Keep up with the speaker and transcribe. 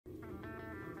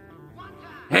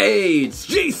Hey, it's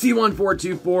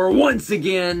JC1424 once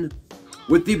again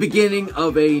with the beginning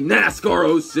of a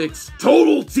NASCAR 06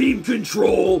 Total Team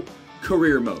Control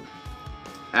career mode.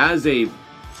 As a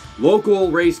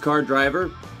local race car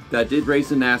driver that did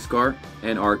race in NASCAR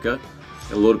and ARCA,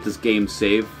 I loaded up this game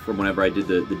save from whenever I did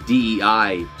the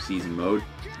DEI season mode.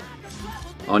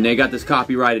 Oh, and they got this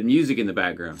copyrighted music in the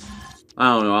background. I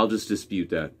don't know, I'll just dispute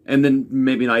that. And then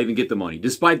maybe not even get the money,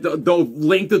 despite the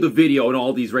length of the video and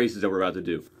all these races that we're about to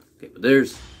do. Okay, but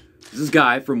there's this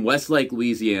guy from Westlake,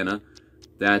 Louisiana,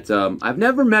 that I've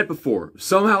never met before.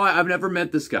 Somehow I've never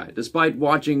met this guy, despite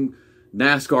watching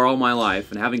NASCAR all my life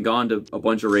and having gone to a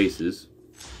bunch of races.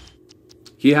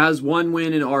 He has one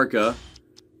win in ARCA,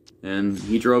 and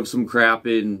he drove some crap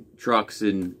in trucks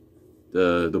in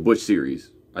the Busch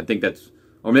Series. I think that's,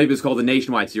 or maybe it's called the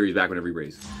Nationwide Series back whenever he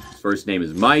raced. His first name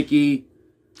is Mikey,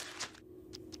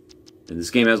 and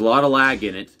this game has a lot of lag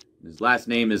in it. His last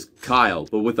name is Kile,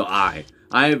 but with the I.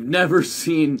 I have never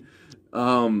seen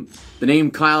the name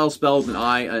Kyle spelled with an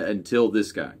I until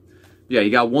this guy. Yeah,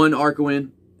 he got one ARCA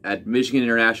win at Michigan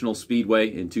International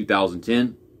Speedway in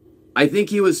 2010. I think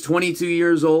he was 22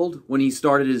 years old when he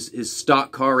started his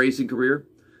stock car racing career,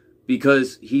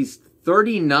 because he's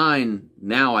 39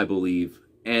 now, I believe,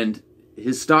 and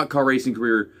his stock car racing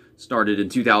career started in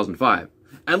 2005.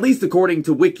 At least according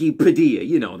to Wikipedia.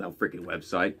 You know, that freaking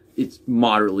website. It's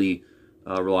moderately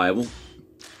reliable.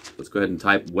 Let's go ahead and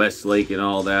type Westlake and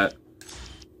all that.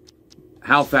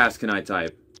 How fast can I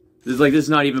type? This is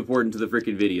not even important to the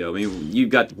freaking video. I mean, you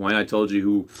got the point. I told you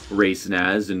who racing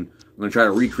as, and I'm going to try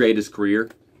to recreate his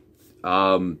career.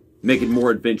 Make it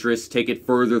more adventurous. Take it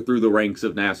further through the ranks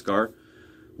of NASCAR.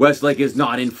 Westlake is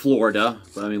not in Florida,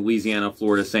 but I mean, Louisiana,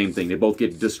 Florida, same thing. They both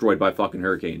get destroyed by fucking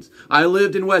hurricanes. I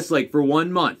lived in Westlake for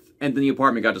 1 month, and then the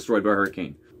apartment got destroyed by a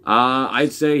hurricane.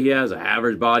 I'd say he has an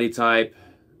average body type.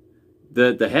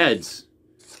 The heads,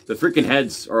 the freaking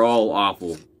heads are all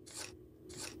awful.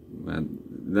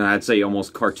 I'd say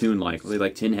almost cartoon-like. Are they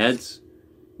like 10 heads?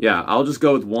 Yeah, I'll just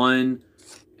go with one,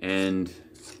 and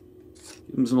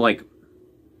give him some, like,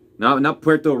 not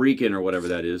Puerto Rican or whatever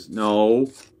that is.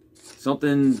 No.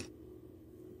 Something,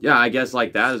 yeah, I guess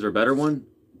like that. Is there a better one?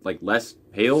 Like less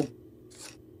pale?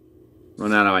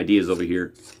 Running out of ideas over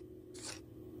here.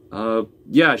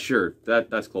 Yeah, sure.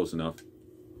 That's close enough.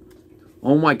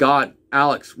 Oh my god,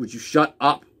 Alex, would you shut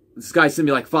up? This guy sent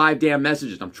me like 5 damn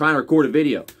messages. I'm trying to record a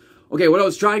video. Okay, what I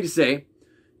was trying to say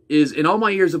is, in all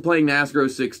my years of playing NASCAR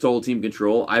 06 Total Team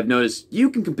Control, I've noticed you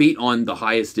can compete on the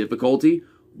highest difficulty,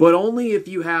 but only if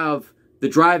you have the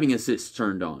driving assist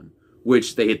turned on,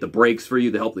 which they hit the brakes for you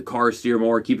to help the car steer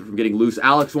more, keep it from getting loose.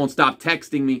 Alex won't stop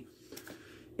texting me.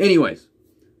 Anyways,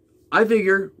 I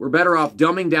figure we're better off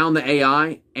dumbing down the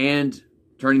AI and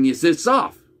turning the assists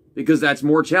off, because that's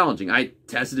more challenging. I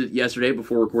tested it yesterday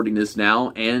before recording this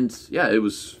now, and yeah, it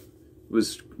was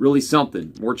really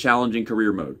something. More challenging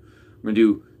career mode. We're going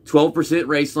to do 12%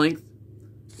 race length.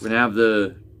 We're going to have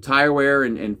the tire wear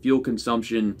and fuel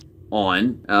consumption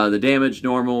on. The damage,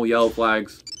 normal, yellow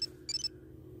flags.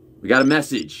 We got a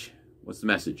message. What's the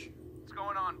message? What's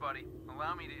going on, buddy?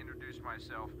 Allow me to introduce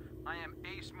myself. I am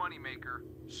Ace Moneymaker,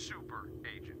 Super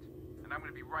Agent. And I'm going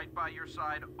to be right by your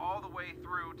side all the way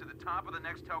through to the top of the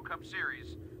next Hell Cup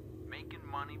Series, making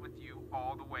money with you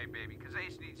all the way, baby, because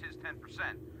Ace needs his 10%.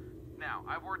 Now,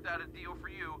 I've worked out a deal for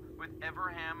you with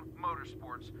Everham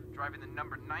Motorsports, driving the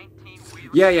number 19 Wheeler.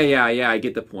 Yeah, I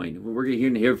get the point. We're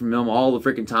going to hear from him all the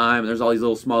freaking time, and there's all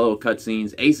these small little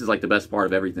cutscenes. Ace is like the best part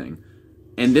of everything.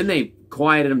 And then they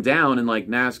quieted him down in like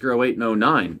NASCAR 08 and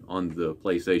 09 on the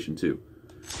PlayStation 2.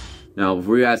 Now,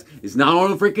 before you ask, it's not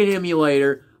on a freaking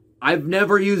emulator. I've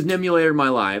never used an emulator in my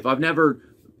life. I've never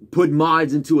put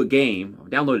mods into a game. I've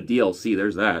downloaded DLC,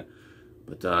 there's that.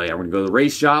 But yeah, we're going to go to the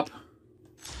race shop.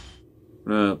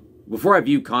 Before I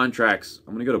view contracts,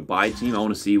 I'm going to go to buy team. I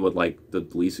want to see what like the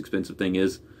least expensive thing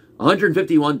is.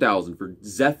 $151,000 for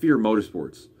Zephyr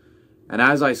Motorsports. And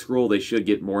as I scroll, they should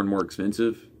get more and more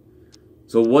expensive.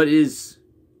 So what is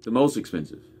the most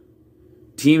expensive?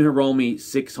 Team Hiromi,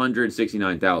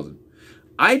 $669,000.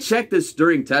 I checked this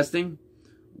during testing,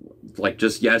 like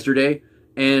just yesterday,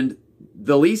 and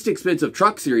the least expensive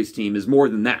Truck Series team is more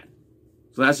than that.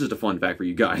 So that's just a fun fact for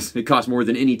you guys. It costs more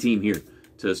than any team here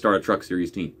to start a Truck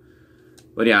Series team.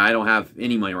 But yeah, I don't have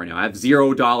any money right now. I have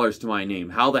 $0 to my name.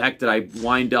 How the heck did I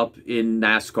wind up in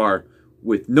NASCAR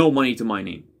with no money to my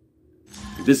name?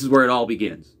 This is where it all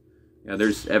begins. Yeah,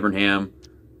 there's Evernham.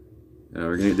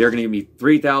 They're gonna give me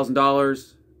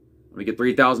 $3,000. I'm gonna get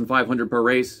 $3,500 per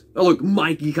race. Oh look,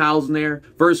 Mikey Kile's in there.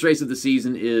 First race of the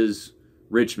season is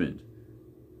Richmond.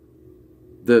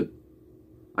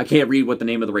 I can't read what the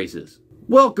name of the race is.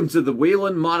 Welcome to the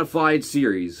Whelen Modified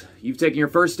Series. You've taken your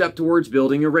first step towards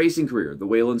building a racing career. The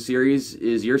Whelen Series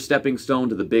is your stepping stone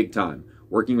to the big time.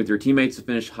 Working with your teammates to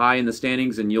finish high in the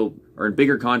standings, and you'll earn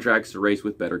bigger contracts to race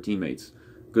with better teammates.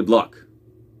 Good luck.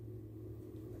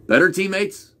 Better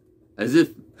teammates? As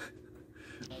if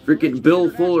freaking Bill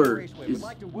Fuller is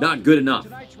not good enough.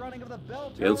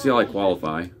 Okay, let's see how I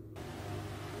qualify.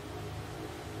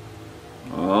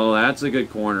 Oh, that's a good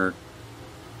corner.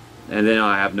 And then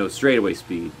I have no straightaway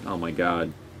speed. Oh my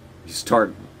god. You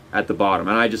start at the bottom,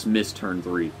 and I just missed turn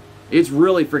 3. It's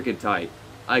really freaking tight.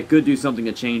 I could do something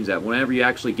to change that. Whenever you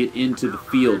actually get into the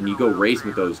field and you go race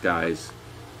with those guys,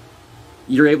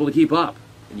 you're able to keep up.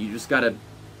 And you just gotta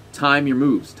time your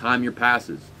moves, time your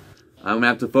passes. I'm gonna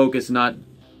have to focus and not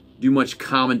do much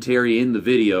commentary in the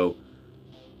video.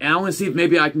 And I want to see if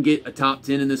maybe I can get a top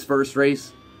 10 in this first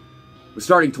race. With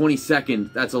starting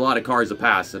 22nd, that's a lot of cars to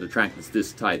pass at a track that's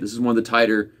this tight. This is one of the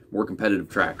tighter, more competitive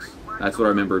tracks. That's what I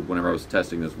remembered whenever I was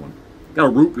testing this one. Got a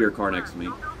root beer car next to me.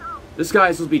 This guy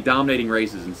is supposed to be dominating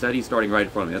races. Instead, he's starting right in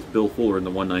front of me. That's Bill Fuller in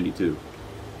the 192.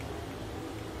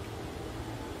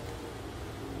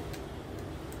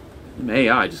 And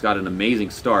AI just got an amazing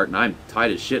start, and I'm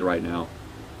tight as shit right now.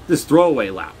 This throwaway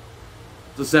lap.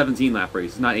 It's a 17-lap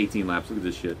race. It's not 18 laps. Look at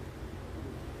this shit.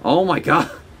 Oh my god.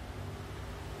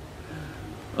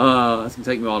 That's gonna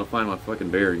take me a while to find my fucking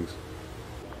bearings.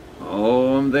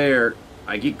 Oh, I'm there.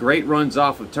 I get great runs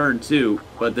off of turn 2,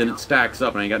 but then it stacks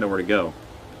up and I ain't got nowhere to go.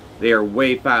 They are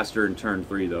way faster in turn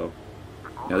 3, though.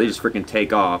 Yeah, they just freaking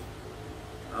take off.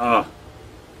 Ugh.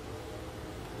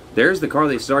 There's the car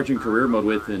they start you in career mode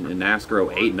with in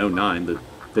NASCAR 08 and 09,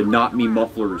 the Not Me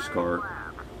Mufflers car.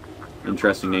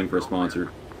 Interesting name for a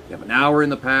sponsor. Yeah, but now we're in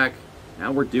the pack.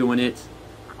 Now we're doing it.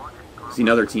 See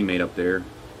another teammate up there.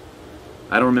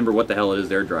 I don't remember what the hell it is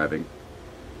they're driving.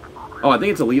 Oh, I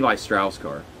think it's a Levi Strauss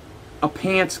car. A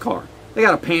pants car. They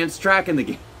got a pants track in the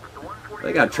game.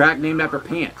 They got a track named after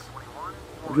pants.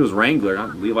 If it was Wrangler,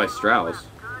 not Levi Strauss.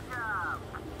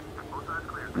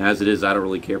 As it is, I don't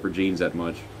really care for jeans that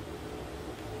much.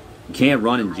 You can't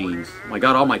run in jeans. Oh my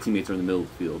god, all my teammates are in the middle of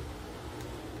the field.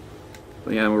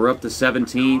 But yeah, we're up to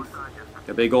 17th. Got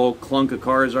a big old clunk of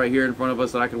cars right here in front of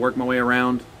us that I can work my way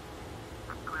around.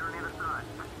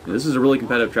 Yeah, this is a really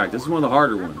competitive track. This is one of the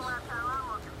harder ones.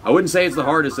 I wouldn't say it's the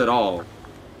hardest at all.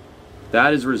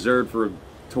 That is reserved for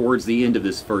towards the end of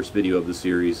this first video of the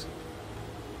series.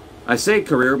 I say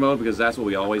career mode because that's what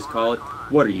we always call it.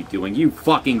 What are you doing? You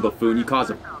fucking buffoon. You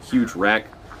caused a huge wreck.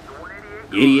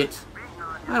 Idiot.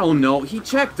 I don't know. He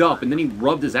checked up and then he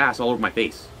rubbed his ass all over my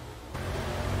face.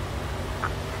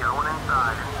 Going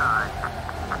inside.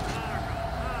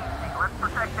 Easy. Let's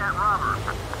protect that rubber.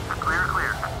 Clear.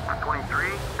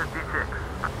 23:56.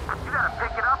 You gotta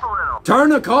pick it up a little. Turn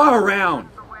the car around.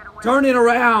 Turn it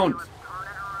around.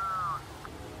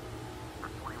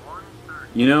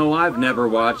 You know, I've never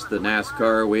watched the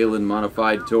NASCAR Whelen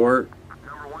Modified Tour,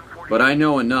 but I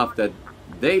know enough that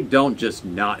they don't just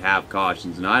not have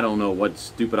cautions, and I don't know what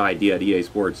stupid idea at EA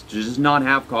Sports to just not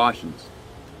have cautions.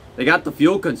 They got the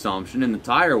fuel consumption and the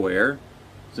tire wear,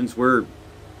 since we're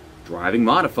driving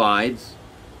modifieds,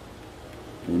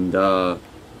 and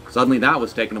suddenly that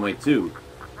was taken away too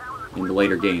in the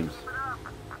later games.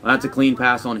 Well, that's a clean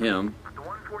pass on him,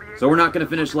 so we're not going to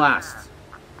finish last.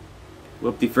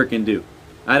 Whoop-de-frickin-do.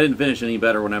 I didn't finish any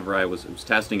better whenever I was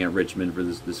testing at Richmond for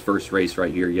this first race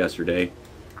right here yesterday.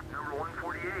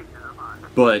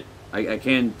 But I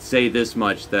can say this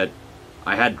much, that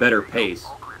I had better pace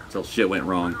until shit went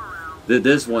wrong.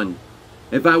 This one,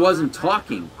 if I wasn't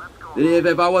talking,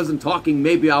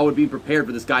 maybe I would be prepared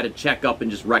for this guy to check up and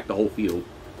just wreck the whole field.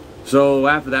 So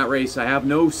after that race, I have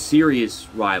no serious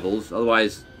rivals,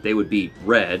 otherwise they would be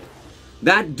red.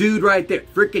 That dude right there,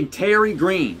 freaking Terry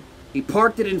Green, he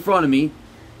parked it in front of me,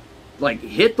 like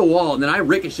hit the wall, and then I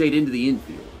ricocheted into the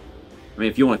infield. I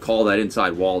mean, if you want to call that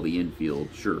inside wall the infield,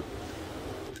 sure.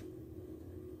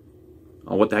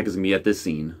 Oh, what the heck is going to be at this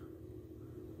scene?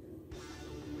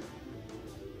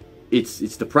 It's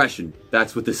depression.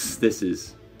 That's what this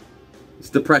is. It's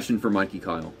depression for Mikey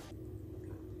Kile.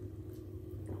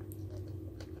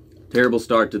 Terrible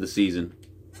start to the season.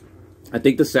 I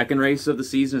think the second race of the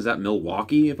season is at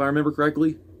Milwaukee, if I remember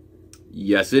correctly.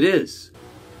 Yes, it is.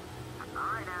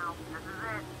 Alright now, this is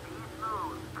it. Be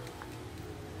smooth.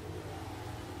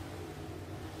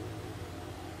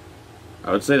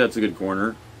 I would say that's a good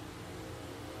corner.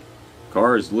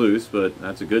 Car is loose, but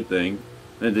that's a good thing.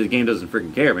 And the game doesn't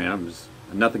freaking care, man. I'm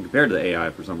nothing compared to the AI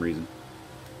for some reason.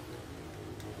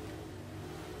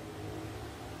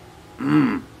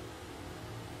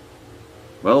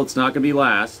 Well, it's not going to be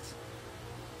last.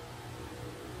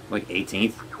 Like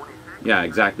 18th. Yeah,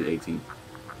 exactly 18.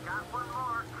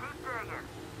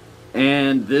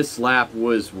 And this lap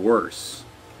was worse.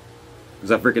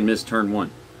 Because I freaking missed turn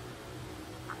 1.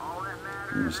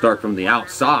 I'm going to start from the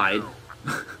outside.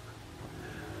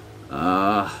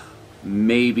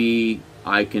 Maybe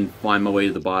I can find my way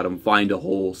to the bottom, find a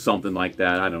hole, something like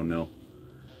that. I don't know.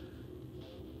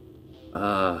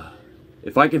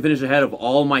 If I can finish ahead of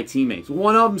all my teammates,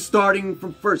 one of them starting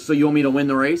from first, so you want me to win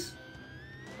the race?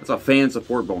 That's a fan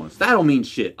support bonus. That don't mean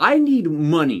shit. I need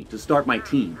money to start my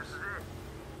teams.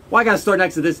 Why I gotta start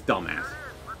next to this dumbass?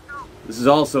 This is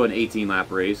also an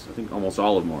 18-lap race. I think almost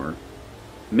all of them are.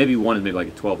 Maybe one is maybe like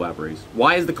a 12-lap race.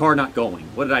 Why is the car not going?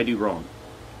 What did I do wrong?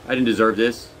 I didn't deserve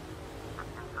this.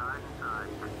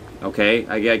 Okay,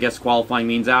 I guess qualifying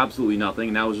means absolutely nothing,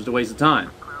 and that was just a waste of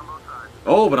time.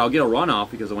 Oh, but I'll get a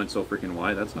runoff because I went so freaking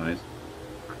wide. That's nice.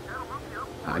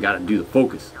 I gotta do the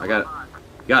focus. You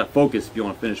gotta focus if you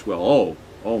want to finish well.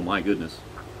 Oh my goodness.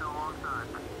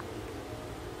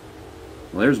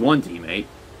 Well, there's one teammate.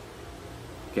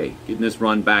 Okay, getting this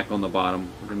run back on the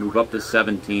bottom. We're gonna move up to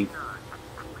 17th,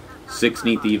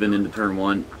 16th even into turn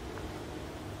 1.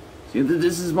 See,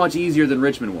 this is much easier than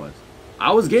Richmond was.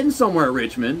 I was getting somewhere at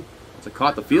Richmond once I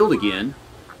caught the field again,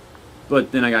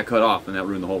 but then I got cut off and that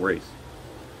ruined the whole race.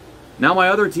 Now my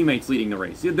other teammate's leading the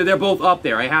race. They're both up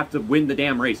there. I have to win the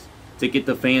damn race to get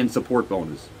the fan support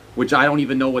bonus, which I don't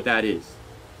even know what that is.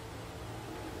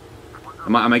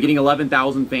 Am I getting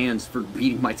 11,000 fans for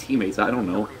beating my teammates? I don't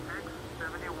know.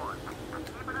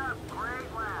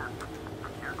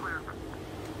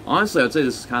 Honestly, I would say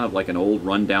this is kind of like an old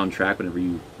rundown track whenever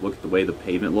you look at the way the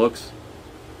pavement looks.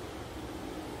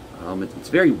 It's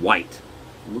very white.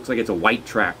 It looks like it's a white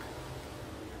track.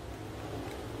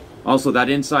 Also, that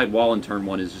inside wall in turn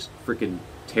 1 is just freaking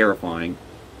terrifying.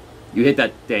 You hit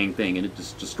that dang thing and it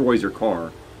just destroys your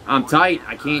car. I'm tight.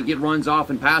 I can't get runs off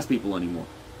and pass people anymore.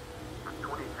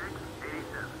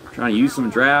 Trying to use some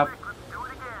draft.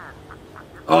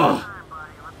 Oh!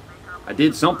 I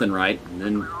did something right, and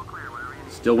then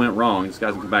still went wrong. This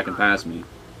guy's gonna come back and pass me.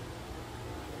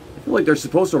 I feel like they're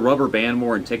supposed to rubber band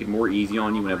more and take it more easy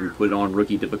on you whenever you put it on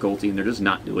rookie difficulty, and they're just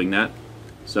not doing that.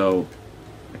 So,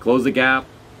 I close the gap,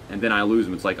 and then I lose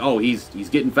him. It's like, oh, he's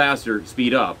getting faster,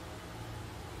 speed up.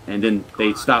 And then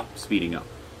they stop speeding up.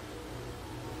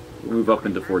 We'll move up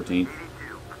into 14th.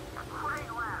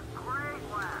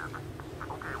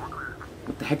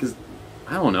 What the heck is...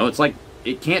 I don't know. It's like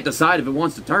it can't decide if it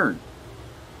wants to turn.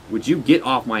 Would you get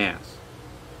off my ass?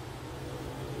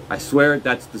 I swear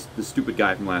that's the stupid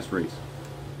guy from last race.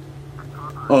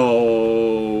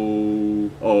 Oh,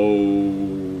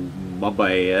 my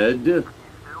bad.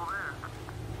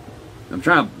 I'm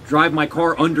trying to drive my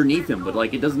car underneath him, but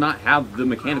like it does not have the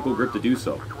mechanical grip to do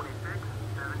so.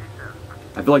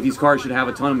 I feel like these cars should have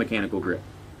a ton of mechanical grip.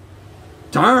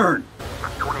 Turn!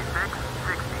 26,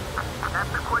 60. That's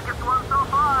the quickest one so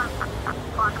far.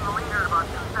 Clocking the leader about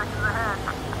 2 seconds ahead.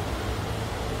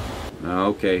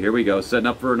 Okay, here we go. Setting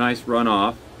up for a nice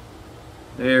runoff.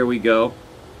 There we go.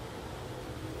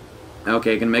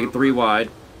 Okay, gonna make it 3 wide.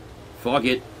 Fuck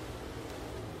it.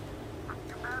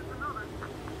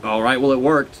 Alright, well it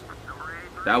worked.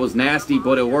 That was nasty,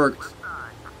 but it worked.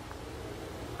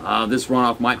 This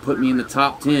runoff might put me in the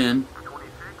top 10.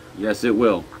 Yes, it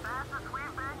will.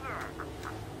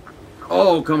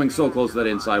 Oh, coming so close to that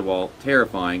inside wall.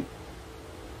 Terrifying.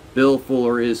 Bill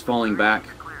Fuller is falling back.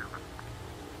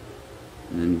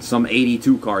 And some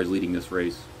 82 cars leading this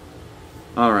race.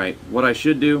 Alright, what I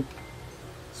should do,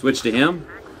 switch to him.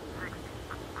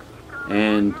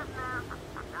 And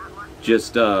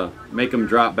just make him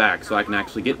drop back so I can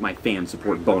actually get my fan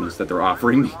support bonus that they're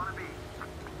offering me.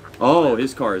 Oh,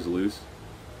 his car is loose.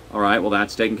 Alright, well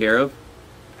that's taken care of.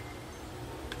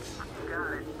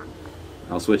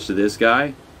 I'll switch to this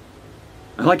guy.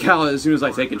 I like how as soon as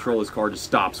I take control, his car just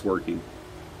stops working.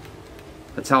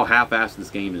 That's how half-assed this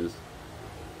game is.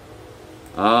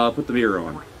 Put the mirror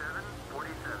on.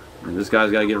 And this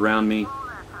guy's got to get around me.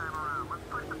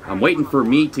 I'm waiting for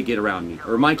me to get around me.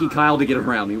 Or Mikey Kile to get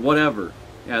around me. Whatever.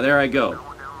 Yeah, there I go.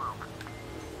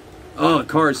 Oh, the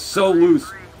car is so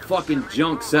loose. Fucking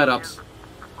junk setups.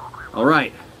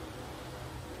 Alright.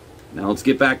 Now let's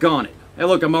get back on it. Hey,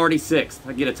 look, I'm already 6th.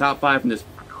 I get a top 5 from this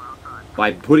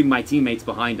by putting my teammates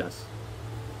behind us.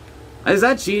 Is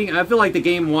that cheating? I feel like the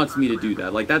game wants me to do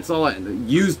that. Like, that's all I...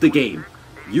 Use the game.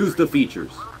 Use the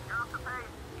features.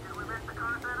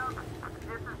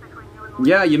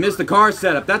 Yeah, you missed the car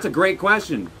setup. That's a great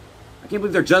question. I can't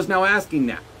believe they're just now asking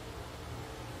that.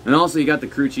 And also, you got the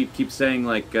crew chief keep saying,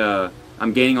 like,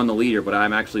 I'm gaining on the leader, but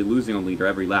I'm actually losing on the leader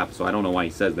every lap, so I don't know why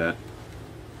he says that.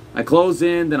 I close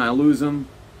in, then I lose him.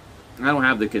 I don't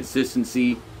have the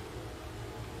consistency.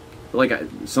 Like,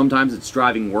 sometimes it's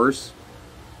driving worse.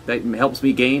 That helps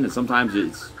me gain, and sometimes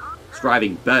it's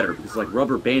driving better. It's like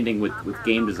rubber banding with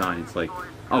game design. It's like,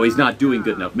 oh, he's not doing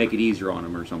good enough. Make it easier on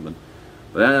him or something.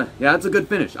 But, yeah, that's a good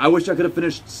finish. I wish I could have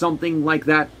finished something like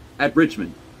that at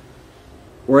Richmond.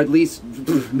 Or at least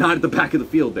not at the back of the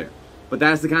field there. But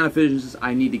that's the kind of finishes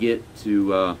I need to get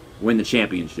to win the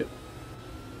championship.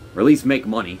 Or at least make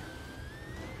money.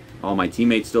 All my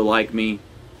teammates still like me.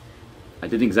 I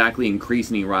didn't exactly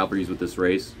increase any rivalries with this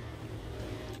race.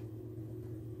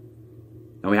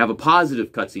 Now we have a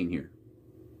positive cutscene here.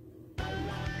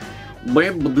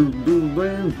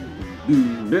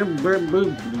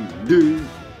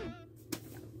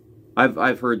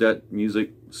 I've heard that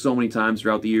music so many times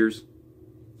throughout the years.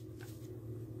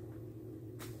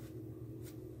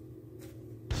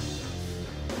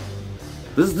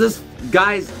 This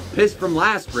guy's pissed from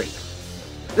last race.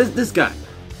 This guy.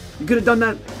 You could have done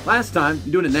that last time.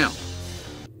 You're doing it now.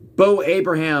 Bo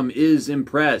Abraham is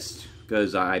impressed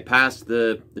because I passed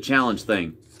the challenge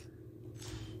thing.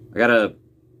 I got a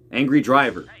angry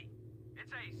driver. Hey,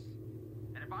 it's Ace.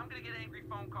 And if I'm gonna get angry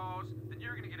phone calls, then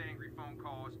you're gonna get angry phone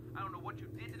calls. I don't know what you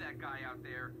did to that guy out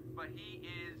there, but he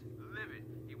is livid.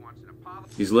 He wants an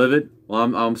apology. He's livid?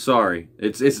 Well, I'm sorry.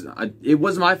 It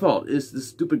wasn't my fault. It's the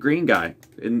stupid green guy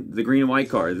in the green and white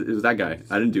car. It was that guy.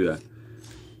 I didn't do that.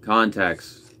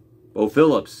 Contacts. Bo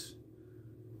Phillips.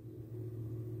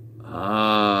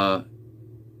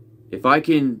 If I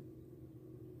can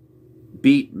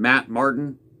beat Matt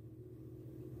Martin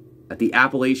at the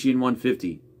Appalachian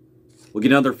 150, we'll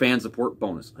get another fan support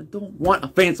bonus. I don't want a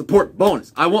fan support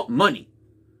bonus. I want money.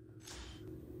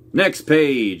 Next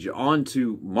page, on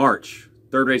to March.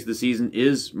 Third race of the season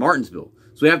is Martinsville.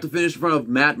 So we have to finish in front of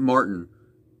Matt Martin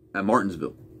at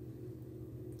Martinsville.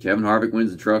 Kevin Harvick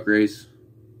wins the truck race.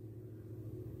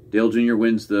 Dale Jr.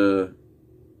 wins the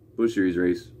Busch Series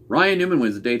race. Ryan Newman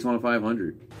wins the Daytona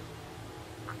 500.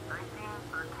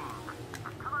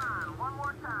 1913. Come on, one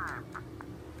more time.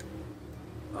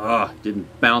 Didn't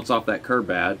bounce off that curb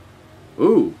bad.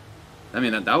 Ooh. I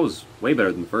mean, that was way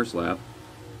better than the first lap.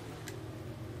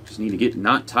 Just need to get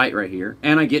not tight right here.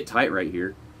 And I get tight right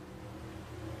here.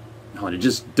 No, and it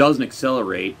just doesn't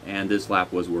accelerate, and this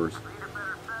lap was worse. Need a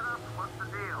better setup? What's the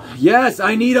deal? Yes,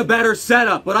 I need a better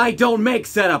setup, but I don't make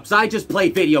setups. I just play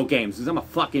video games because I'm a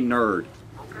fucking nerd.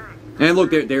 Okay. And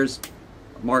look, there's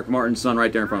Mark Martin's son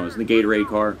right there in front of us in the Gatorade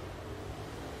car.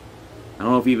 I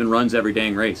don't know if he even runs every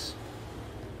dang race.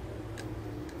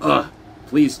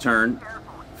 Please turn.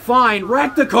 Fine,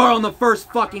 wreck the car on the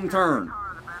first fucking turn.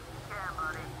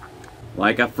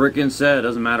 Like I frickin' said, it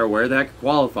doesn't matter where the heck I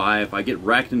qualify. If I get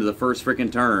wrecked into the first frickin'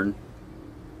 turn,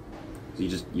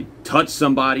 you touch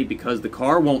somebody because the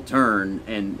car won't turn,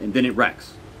 and then it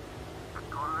wrecks.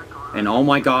 And oh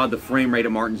my god, the frame rate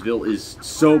of Martinsville is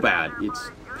so bad. It's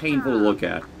painful to look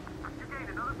at.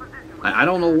 I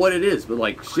don't know what it is, but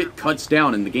like shit cuts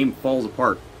down and the game falls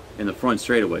apart in the front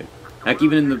straightaway. Heck,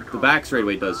 even in the back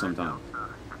straightaway it does sometimes.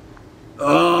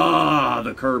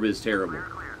 The curb is terrible.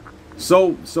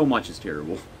 So much is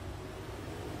terrible.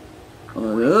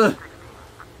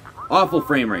 Awful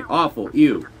frame rate. Awful.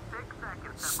 Ew.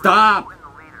 Stop!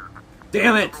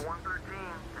 Damn it!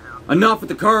 Enough with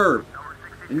the curb!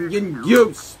 And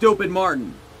you stupid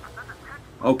Martin.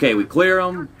 Okay, we clear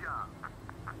him.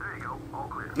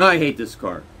 I hate this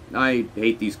car. I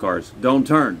hate these cars. Don't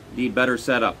turn. Need better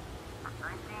setup.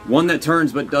 One that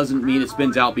turns but doesn't mean it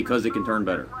spins out because it can turn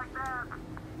better.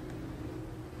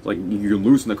 It's like you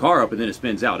loosen the car up and then it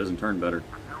spins out. It doesn't turn better.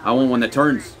 I want one that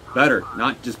turns better,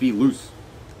 not just be loose.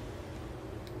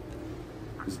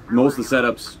 Most of the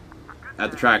setups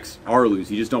at the tracks are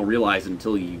loose. You just don't realize it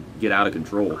until you get out of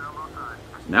control. So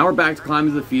now we're back to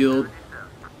climbing the field,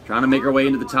 trying to make our way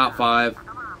into the top 5.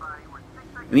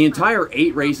 In the entire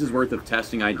 8 races worth of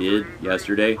testing I did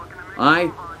yesterday,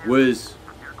 I was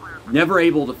never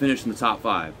able to finish in the top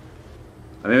 5.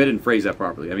 I mean, I didn't phrase that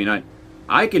properly. I mean,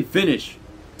 I can finish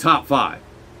top 5.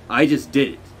 I just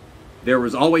did it. There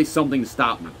was always something to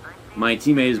stop me. My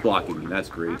teammate is blocking me. That's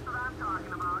great.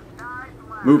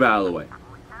 Move out of the way.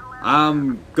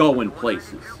 I'm going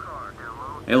places.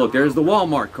 Hey, look, there's the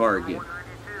Walmart car again.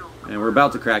 And we're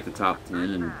about to crack the top 10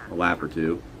 in a lap or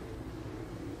 2.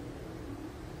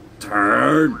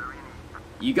 Turn!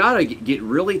 You gotta get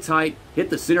really tight, hit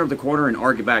the center of the corner, and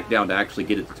arc it back down to actually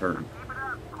get it to turn.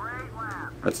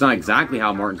 That's not exactly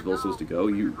how Martinsville's supposed to go.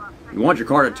 You want your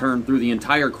car to turn through the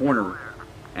entire corner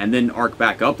and then arc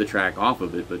back up the track off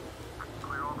of it, but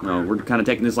no, we're kind of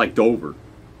taking this like Dover.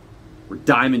 We're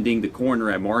diamonding the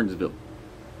corner at Martinsville.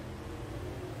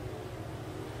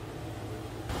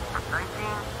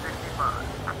 1965.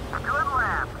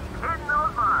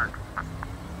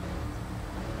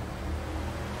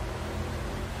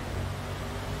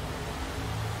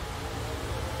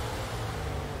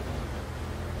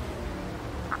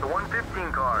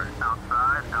 15 cars.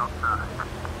 Outside, outside.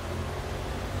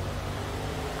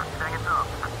 Dang it up.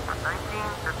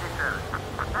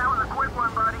 1957. That was a quick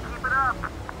one, buddy. Keep it up.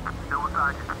 Still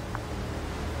beside you.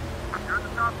 You're in the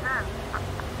top 10.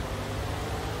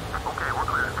 Okay, we're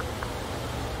clear.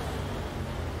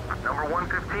 Number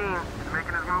 115 is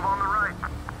making his move on the right.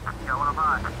 Going up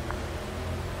high.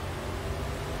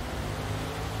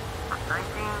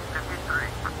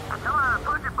 1953. Come on,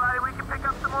 push it, buddy. We can pick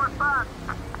up some more spots.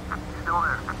 Still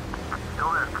there.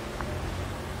 Still there.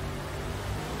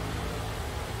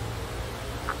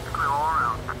 Clear all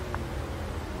around.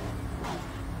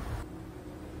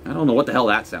 I don't know what the hell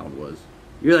that sound was.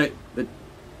 You're like the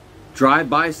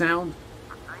drive-by sound?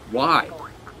 Why?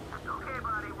 Okay,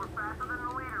 buddy. We're faster than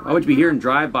the leader. Why would you be hearing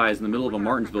drive-bys in the middle of a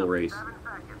Martinsville race? 7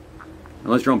 seconds.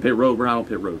 Unless you're on pit road, we're not on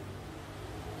pit road.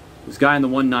 This guy in the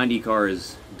 190 car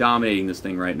is dominating this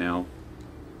thing right now.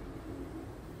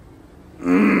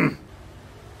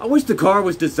 I wish the car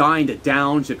was designed to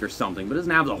downshift or something, but it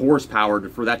doesn't have the horsepower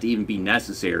for that to even be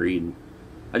necessary. And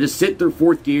I just sit through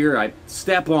fourth gear, I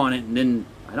step on it, and then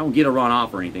I don't get a run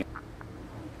off or anything.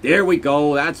 There we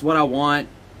go, that's what I want.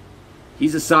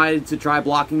 He's decided to try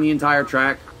blocking the entire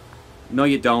track. No,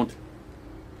 you don't.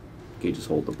 Okay, just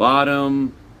hold the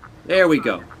bottom. There we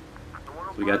go.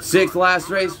 So we got 6th last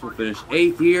race. We'll finish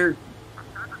 8th here.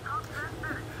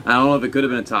 I don't know if it could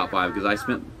have been a top 5 because I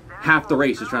spent half the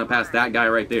race just trying to pass that guy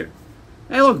right there.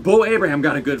 Hey, look, Bo Abraham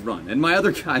got a good run. And my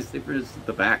other guys, they finished at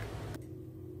the back.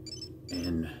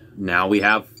 And now we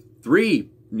have 3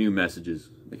 new messages.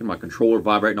 Making my controller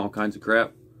vibrate and all kinds of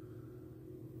crap.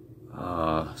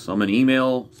 Some in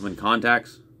email, some in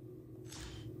contacts.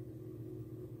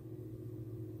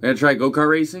 I gotta try go-kart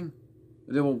racing?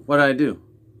 What did I do?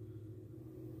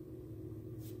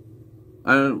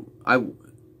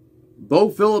 Bo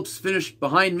Phillips finished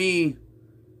behind me,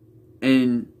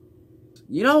 and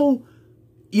you know,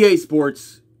 EA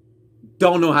Sports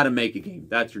don't know how to make a game.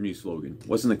 That's your new slogan.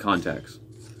 What's in the contacts?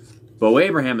 Bo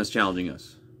Abraham is challenging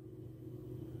us.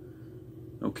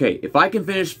 Okay, if I can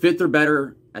finish 5th or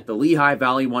better at the Lehigh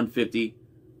Valley 150,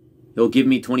 he'll give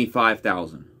me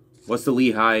 $25,000. What's the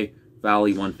Lehigh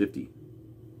Valley 150?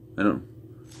 I don't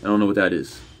know what that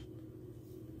is.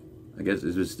 I guess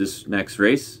it's this next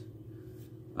race.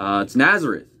 It's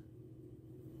Nazareth.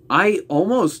 I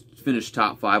almost finished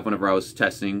top 5 whenever I was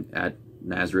testing at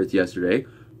Nazareth yesterday,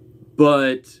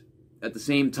 but at the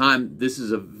same time, this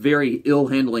is a very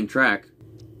ill-handling track.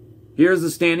 Here's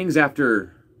the standings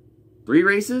after 3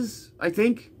 races, I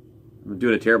think. I'm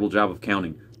doing a terrible job of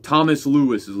counting. Thomas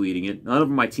Lewis is leading it. None of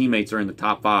my teammates are in the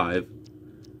top 5.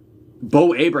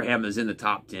 Bo Abraham is in the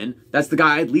top 10. That's the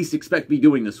guy I'd least expect to be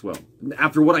doing this well.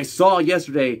 After what I saw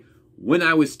yesterday when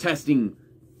I was testing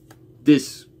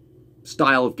this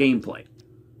style of gameplay,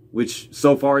 which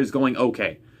so far is going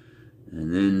okay.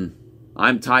 And then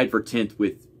I'm tied for 10th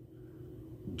with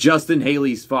Justin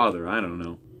Haley's father. I don't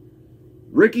know.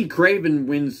 Ricky Craven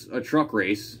wins a truck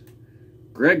race.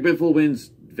 Greg Biffle wins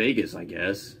Vegas, I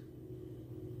guess.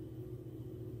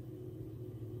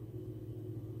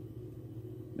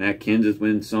 Matt Kenseth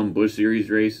wins some Busch Series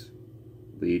race.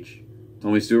 Leach.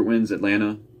 Tommy Stewart wins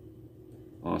Atlanta.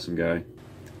 Awesome guy.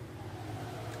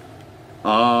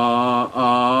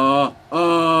 I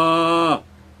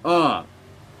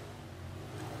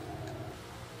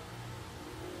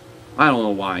don't know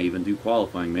why I even do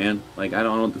qualifying, man. Like, I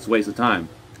don't know, it's a waste of time.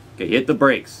 Okay, hit the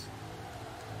brakes.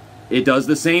 It does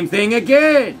the same thing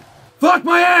again! Fuck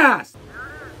my ass!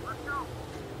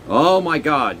 Oh my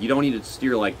god, you don't need to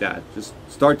steer like that. Just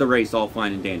start the race all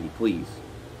fine and dandy, please.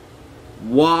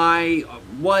 Why?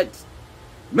 What?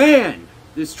 Man!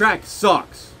 This track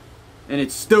sucks. And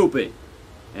it's stupid.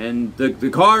 And the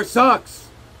car sucks.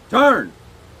 Turn!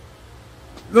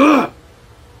 Ugh!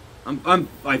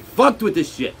 I fucked with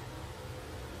this shit.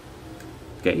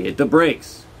 Okay, hit the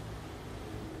brakes.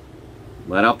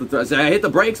 Let off the I hit the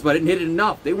brakes, but I didn't hit it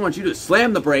enough. They want you to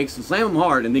slam the brakes and slam them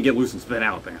hard and then get loose and spin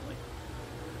out, apparently.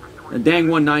 The dang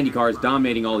 190 car is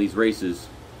dominating all these races.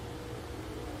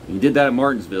 He did that at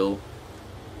Martinsville.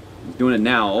 He's doing it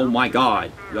now. Oh my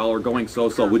god. Y'all are going so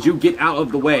slow. Would you get out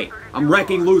of the way? I'm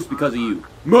wrecking loose because of you.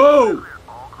 Move!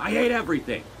 I hate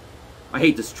everything. I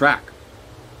hate this track.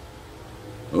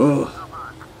 Ugh.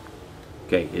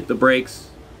 Okay, hit the brakes.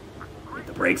 Hit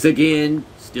the brakes again.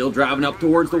 Still driving up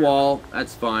towards the wall.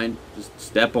 That's fine. Just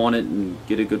step on it and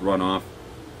get a good run off.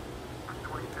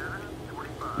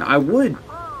 Now, I would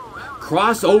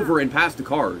cross over and pass the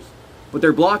cars, but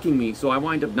they're blocking me, so I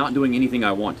wind up not doing anything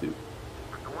I want to.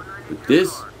 But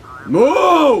this...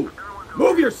 Move!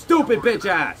 Move your stupid bitch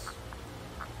ass!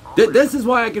 This is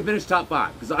why I can finish top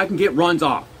 5, because I can get runs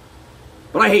off.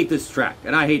 But I hate this track,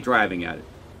 and I hate driving at it.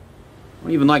 I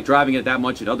don't even like driving it that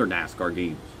much at other NASCAR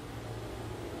games.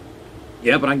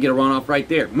 Yeah, but I can get a runoff right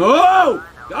there. No!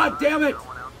 God damn it!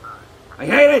 I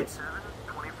hate it!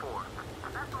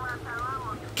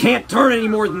 Can't turn any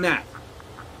more than that.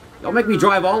 Y'all make me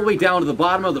drive all the way down to the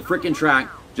bottom of the frickin' track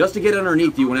just to get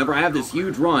underneath you whenever I have this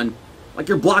huge run, like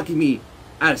you're blocking me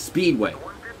at a speedway.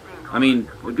 I mean,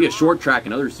 it would be a short track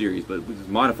in other series, but it's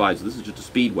modified, so this is just a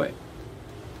speedway.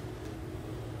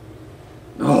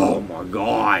 Oh my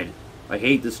god. I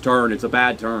hate this turn. It's a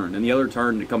bad turn. And the other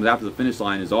turn that comes after the finish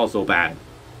line is also bad.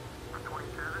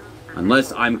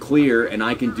 Unless I'm clear and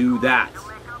I can do that.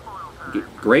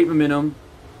 Get great momentum.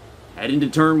 Head into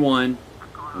turn 1.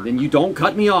 And then you don't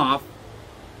cut me off.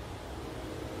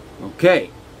 Okay.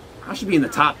 I should be in the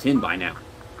top 10 by now.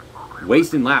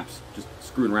 Wasting laps just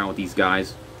screwing around with these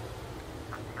guys.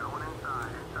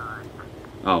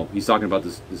 Oh, he's talking about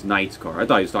this Knight's car. I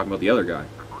thought he was talking about the other guy.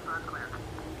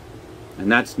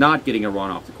 And that's not getting a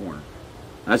run off the corner.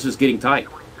 That's just getting tight.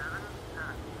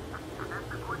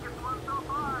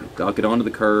 Duck it onto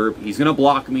the curb. He's going to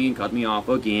block me and cut me off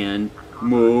again.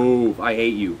 Move. I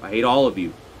hate you. I hate all of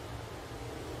you.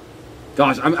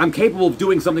 Gosh, I'm capable of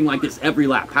doing something like this every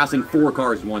lap, passing 4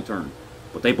 cars in one turn.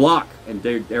 But they block, and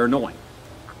they're annoying.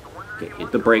 Okay,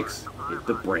 hit the brakes. Hit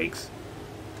the brakes.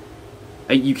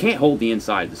 And you can't hold the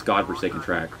inside of this godforsaken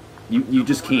track. You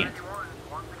just can't.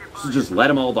 So just let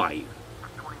them all by you.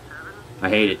 I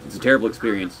hate it. It's a terrible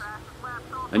experience.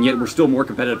 And yet we're still more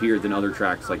competitive here than other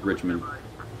tracks like Richmond.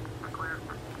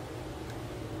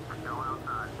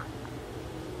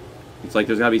 It's like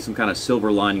there's got to be some kind of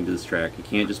silver lining to this track. It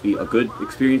can't just be a good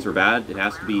experience or bad. It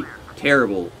has to be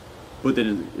terrible, but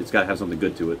then it's got to have something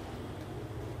good to it.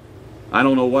 I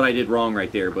don't know what I did wrong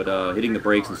right there, but hitting the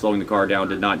brakes and slowing the car down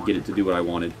did not get it to do what I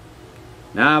wanted.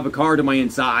 Now I have a car to my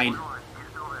inside.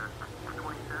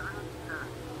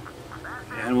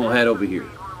 And we'll head over here.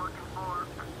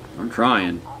 I'm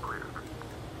trying.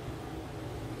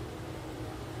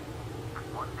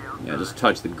 Yeah, just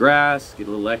touch the grass, get a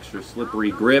little extra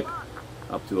slippery grip.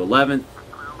 Up to 11th.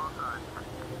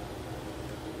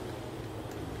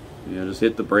 Yeah, just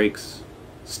hit the brakes.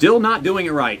 Still not doing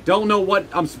it right. Don't know what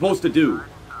I'm supposed to do,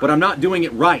 but I'm not doing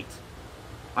it right.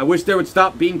 I wish there would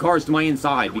stop being cars to my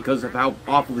inside because of how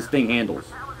awful this thing handles.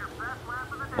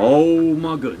 Oh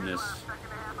my goodness.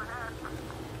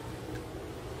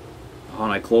 Oh,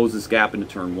 and I close this gap into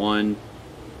turn 1.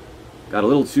 Got a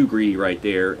little too greedy right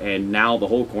there, and now the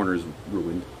whole corner is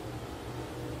ruined.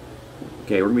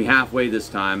 Okay, we're going to be halfway this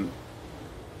time.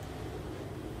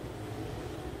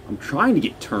 I'm trying to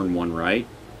get turn 1 right.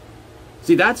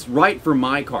 See, that's right for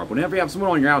my car. Whenever you have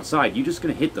someone on your outside, you're just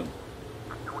going to hit them.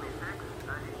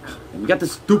 And you got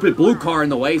this stupid blue car in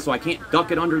the way, so I can't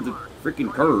duck it under the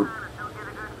freaking curb.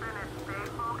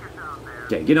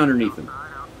 Okay, get underneath him.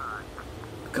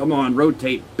 Come on,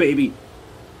 rotate, baby.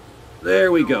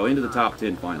 There we go, into the top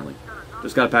 10 finally.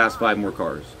 Just got to pass 5 more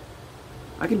cars.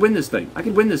 I can win this thing. I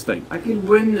can win this thing. I can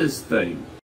win this thing.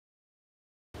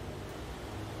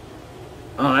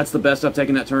 Oh, that's the best I've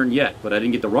taken that turn yet. But I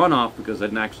didn't get the runoff because I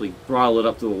didn't actually throttle it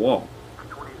up to the wall.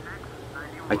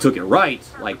 I took it right,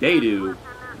 like they do.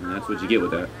 And that's what you get with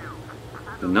that.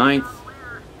 The 9th.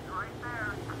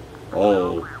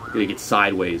 Oh, gonna get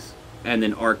sideways. And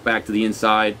then arc back to the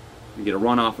inside. And get a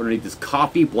runoff underneath this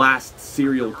Coffee Blast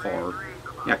serial car.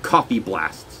 Yeah, Coffee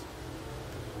Blasts.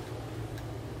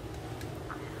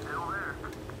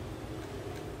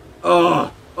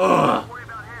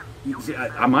 See,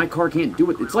 my car can't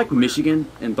do it. It's like Michigan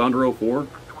and Thunder 04.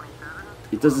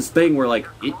 It does this thing where, like,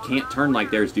 it can't turn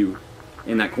like theirs do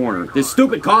in that corner. This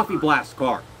stupid Coffee Blast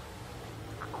car.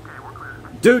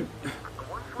 Dude,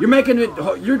 you're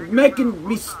making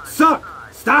me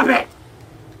suck. Stop it.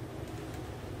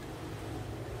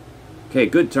 Okay,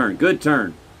 good turn, good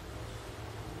turn.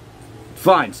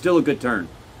 Fine, still a good turn.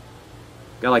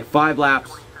 Got like 5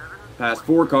 laps, passed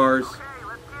 4 cars.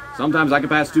 Sometimes I can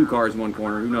pass 2 cars in one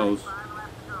corner, who knows.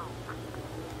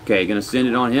 Okay, gonna send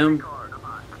it on him.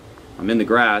 I'm in the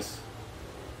grass.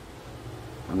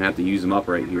 I'm gonna have to use him up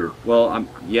right here. Well,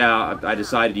 I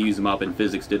decided to use him up and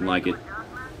physics didn't like it.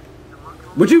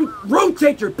 Would you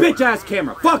rotate your bitch-ass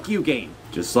camera? Fuck you, game.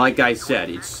 Just like I said,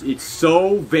 it's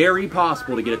so very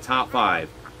possible to get a top 5,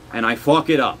 and I fuck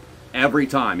it up every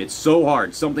time. It's so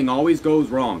hard. Something always goes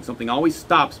wrong. Something always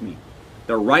stops me.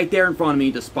 They're right there in front of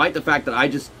me, despite the fact that I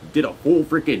just did a full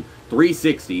freaking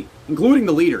 360, including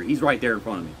the leader. He's right there in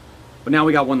front of me. But now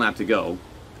we got 1 lap to go.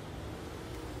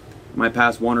 Might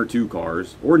pass 1 or 2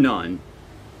 cars, or none.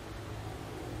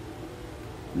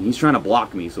 And he's trying to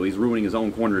block me, so he's ruining his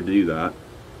own corner to do that.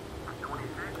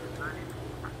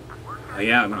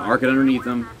 yeah, I'm going to arc it underneath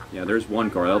them. Yeah, there's one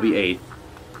car. That'll be 8th.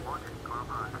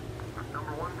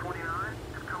 Number 129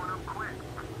 is coming up quick.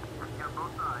 Got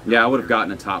both sides. Yeah, I would have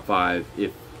gotten a top 5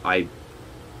 if I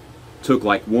took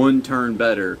like one turn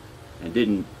better and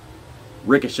didn't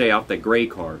ricochet off that gray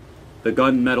car. The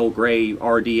gunmetal gray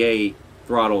RDA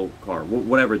throttle car.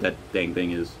 Whatever that dang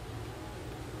thing is.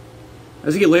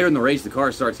 As you get later in the race, the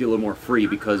car starts to get a little more free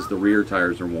because the rear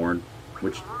tires are worn.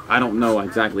 Which, I don't know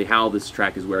exactly how this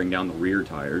track is wearing down the rear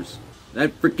tires.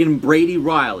 That freaking Brady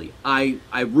Riley. I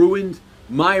ruined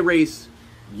my race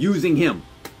using him.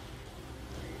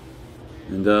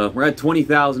 And we're at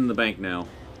 20,000 in the bank now.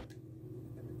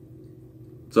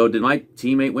 So did my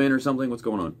teammate win or something? What's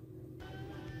going on?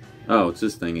 Oh, it's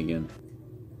this thing again.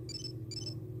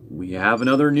 We have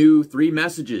another new 3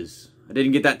 messages. I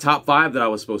didn't get that top 5 that I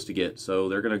was supposed to get, so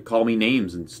they're going to call me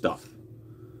names and stuff.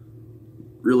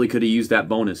 Really could have used that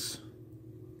bonus.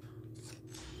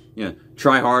 Yeah,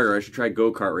 try harder. I should try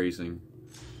go-kart racing.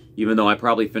 Even though I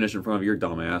probably finish in front of your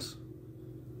dumbass.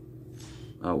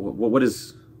 What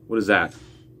is that?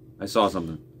 I saw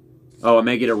something. Oh, I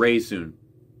may get a raise soon.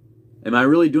 Am I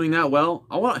really doing that well?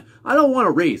 I don't want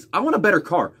a raise. I want a better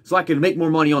car so I can make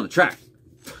more money on the track.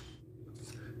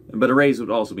 But a raise would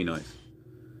also be nice.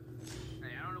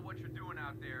 Hey, I don't know what you're doing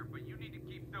out there, but you need to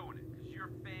keep doing it, because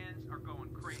your fans are going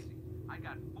crazy. I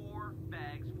got 4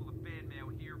 bags full of fan mail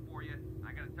here for you.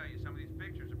 I gotta tell you, some of these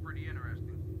pictures are pretty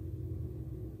interesting.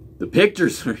 The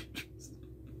pictures are interesting.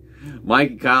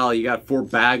 Mikey Kile, you got 4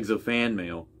 bags of fan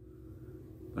mail.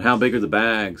 But how big are the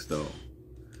bags, though?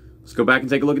 Let's go back and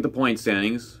take a look at the point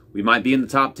standings. We might be in the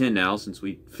top 10 now, since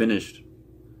we finished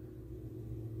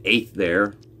 8th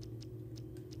there.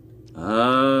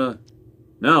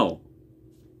 No.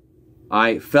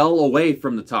 I fell away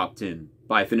from the top 10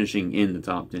 by finishing in the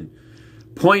top 10.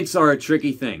 Points are a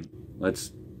tricky thing.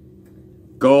 Let's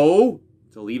go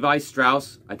to Levi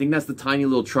Strauss. I think that's the tiny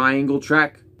little triangle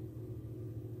track.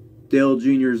 Dale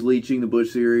Jr.'s leeching the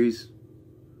Busch Series.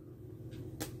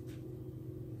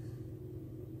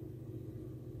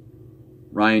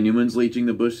 Ryan Newman's leeching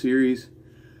the Busch Series.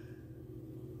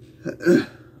 Oh,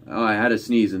 I had a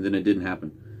sneeze and then it didn't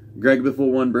happen. Greg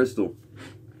Biffle won Bristol.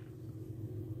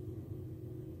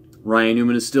 Ryan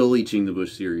Newman is still leeching the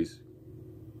Busch Series.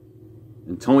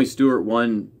 And Tony Stewart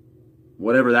won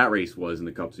whatever that race was in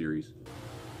the Cup Series.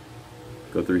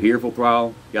 Go through here full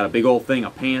throttle. Got a big old thing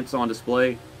of pants on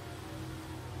display.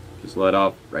 Just let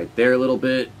off right there a little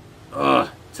bit. Ugh,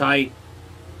 tight.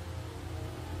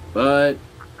 But,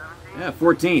 yeah,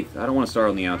 14th. I don't want to start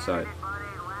on the outside.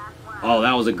 Oh,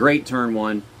 that was a great turn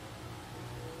 1.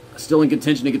 Still in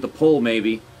contention to get the pole,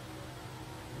 maybe.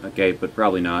 Okay, but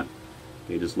probably not.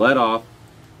 Okay, just let off.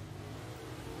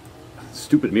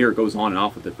 Stupid mirror goes on and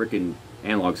off with the freaking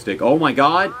analog stick. Oh my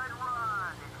god!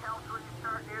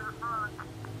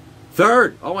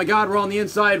 3rd! Oh my god, we're on the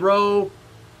inside row.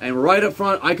 And we're right up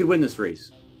front. I could win this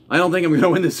race. I don't think I'm going to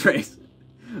win this race.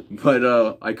 But,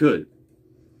 I could.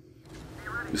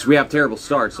 Because we have terrible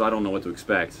starts, so I don't know what to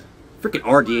expect. Freaking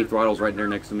RDA throttle's right there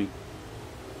next to me.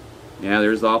 Yeah,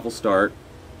 there's the awful start.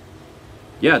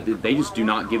 Yeah, they just do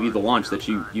not give you the launch that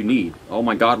you need. Oh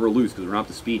my god, we're loose because we're not up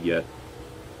to speed yet.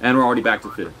 And we're already back to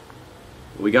 5th.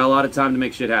 But we got a lot of time to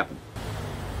make shit happen.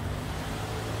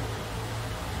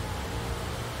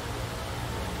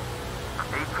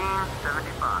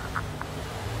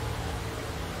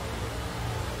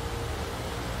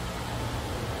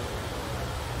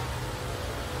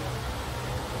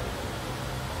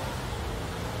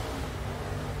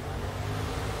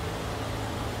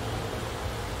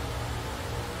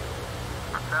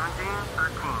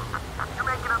 You're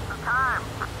making up some time.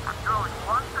 You're only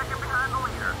 1 second behind the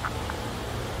leader.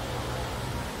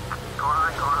 Go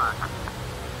high.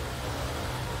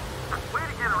 Way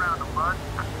to get around the mud.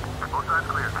 Both sides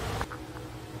clear.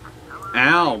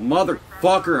 Ow,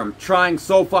 motherfucker, I'm trying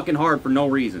so fucking hard for no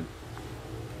reason.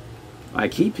 I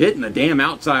keep hitting the damn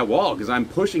outside wall because I'm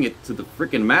pushing it to the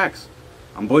freaking max.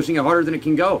 I'm pushing it harder than it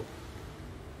can go.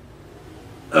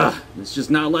 Ugh, it's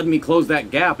just not letting me close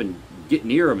that gap and get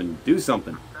near him and do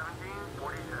something.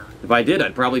 If I did,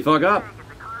 I'd probably fuck up.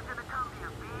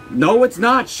 No, it's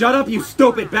not. Shut up, you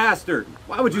stupid bastard.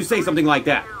 Why would you say something like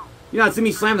that? You not see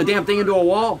me slam the damn thing into a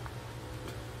wall?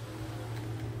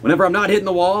 Whenever I'm not hitting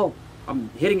the wall, I'm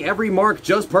hitting every mark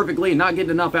just perfectly and not getting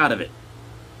enough out of it.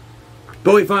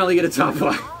 But we finally get a top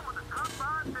 5.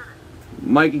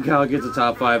 Mikey Kile gets a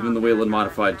top 5 in the Wayland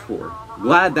Modified Tour.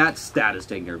 Glad that stat is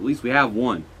taken care of. At least we have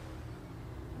one.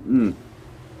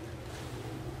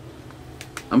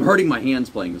 I'm hurting my hands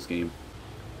playing this game.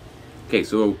 Okay,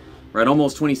 so we're at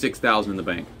almost 26,000 in the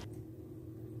bank.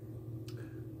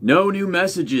 No new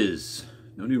messages.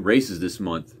 No new races this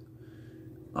month.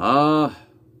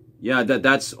 Yeah,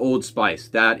 that's Old Spice.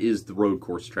 That is the road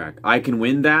course track. I can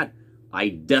win that. I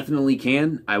definitely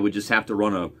can. I would just have to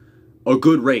run a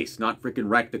good race, not freaking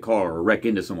wreck the car or wreck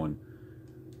into someone.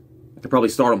 I could probably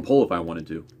start on pole if I wanted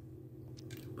to.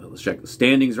 But let's check the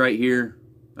standings right here.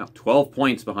 About 12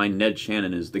 points behind Ned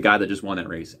Shannon is the guy that just won that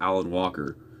race, Alan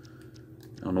Walker.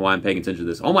 I don't know why I'm paying attention to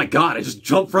this. Oh my god, I just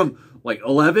jumped from like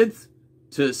 11th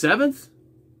to 7th?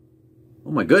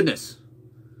 Oh my goodness.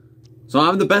 So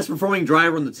I'm the best performing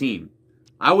driver on the team.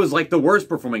 I was like the worst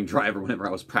performing driver whenever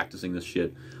I was practicing this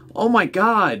shit. Oh my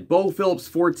god, Bo Phillips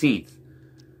 14th.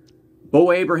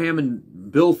 Bo Abraham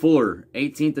and Bill Fuller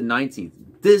 18th and 19th.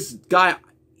 This guy,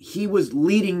 he was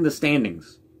leading the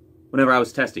standings whenever I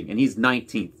was testing, and he's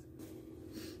 19th.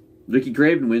 Vicky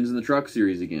Craven wins in the Truck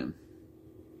Series again.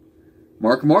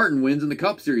 Mark Martin wins in the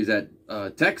Cup Series at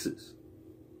Texas.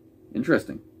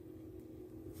 Interesting.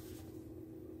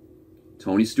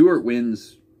 Tony Stewart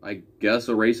wins, I guess,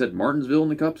 a race at Martinsville in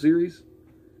the Cup Series.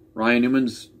 Ryan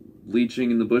Newman's leeching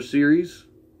in the Busch Series.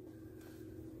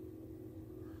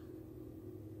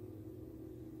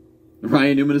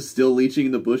 Ryan Newman is still leeching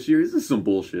in the Busch Series? This is some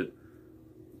bullshit.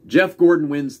 Jeff Gordon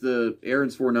wins the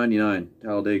Aaron's 499,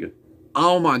 Talladega.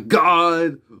 Oh my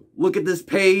god! Look at this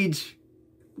page!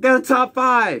 We got a top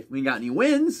 5! We ain't got any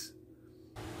wins.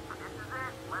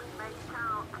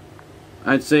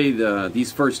 I'd say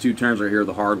these first 2 turns right here are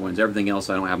the hard ones. Everything else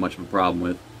I don't have much of a problem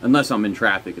with. Unless I'm in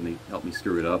traffic and they help me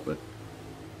screw it up. But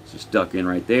let's just duck in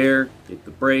right there. Hit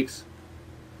the brakes.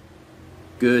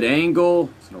 Good angle.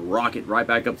 It's going to rocket right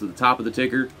back up to the top of the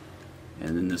ticker.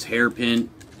 And then this hairpin.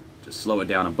 Just slow it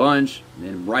down a bunch. And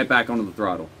then right back onto the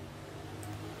throttle.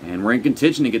 And we're in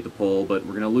contention to get the pole. But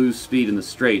we're going to lose speed in the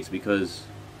straights because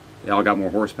they all got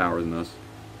more horsepower than us.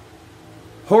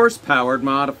 Horse-powered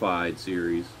modified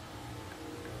series.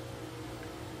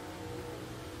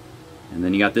 And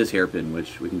then you got this hairpin,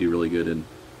 which we can do really good in.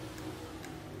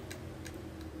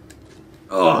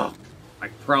 Oh, I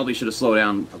probably should have slowed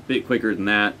down a bit quicker than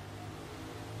that.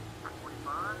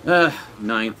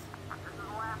 9th.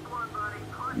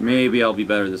 Maybe I'll be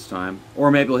better this time.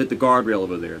 Or maybe I'll hit the guardrail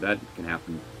over there. That can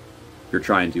happen if you're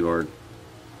trying too hard.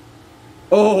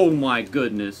 Oh my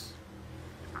goodness.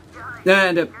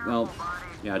 And, well,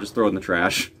 yeah, just throw it in the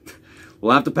trash.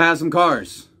 We'll have to pass some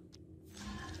cars.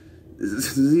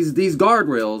 These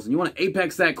guardrails, and you want to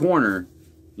apex that corner,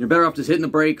 you're better off just hitting the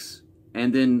brakes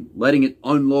and then letting it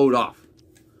unload off.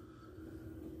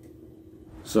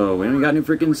 So we ain't got any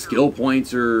freaking skill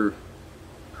points or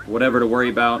whatever to worry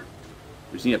about.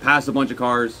 We just need to pass a bunch of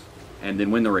cars and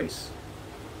then win the race.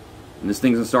 And this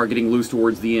thing's going to start getting loose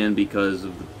towards the end because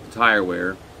of the tire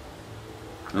wear.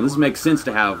 Now this makes sense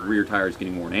to have rear tires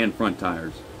getting worn and front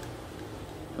tires.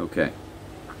 Okay.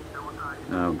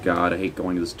 Oh god, I hate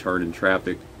going to this turn in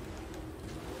traffic.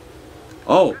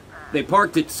 Oh, they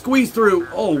parked it. Squeeze through.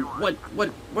 Oh, what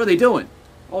are they doing?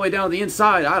 All the way down to the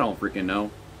inside? I don't freaking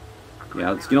know.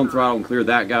 Yeah, let's get on throttle and clear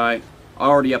that guy.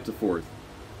 Already up to 4th.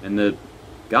 And the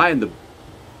guy in the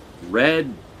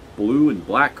red, blue, and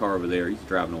black car over there, he's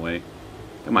driving away.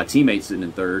 Got my teammate sitting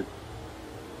in 3rd.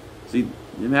 See,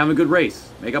 him having a good race.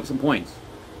 Make up some points.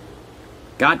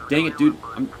 God dang it, dude.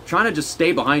 I'm trying to just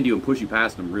stay behind you and push you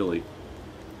past him, really.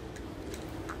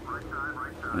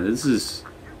 This is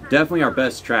definitely our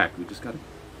best track. We just gotta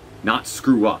not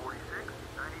screw up.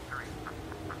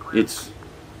 It's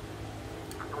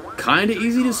kind of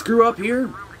easy to screw up here,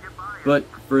 but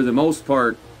for the most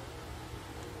part,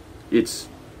 it's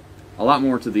a lot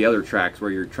more to the other tracks where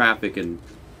you're traffic and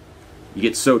you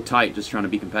get so tight just trying to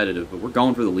be competitive. But we're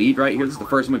going for the lead right here. This is the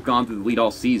first time we've gone through the lead all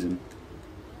season.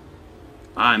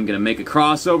 I'm gonna make a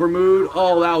crossover move.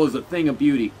 Oh, that was a thing of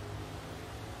beauty.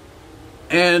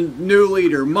 And new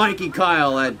leader, Mikey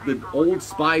Kile at the Old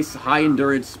Spice High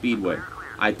Endurance Speedway.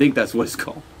 I think that's what it's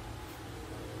called.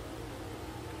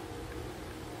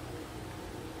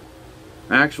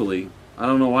 Actually, I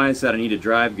don't know why I said I need to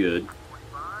drive good,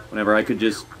 whenever I could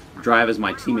just drive as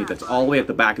my teammate that's all the way at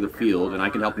the back of the field, and I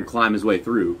can help him climb his way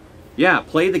through. Yeah,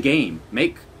 play the game.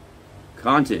 Make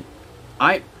content.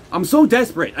 I'm so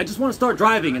desperate. I just want to start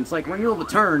driving, and it's like we're in the middle of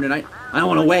a turn, and I don't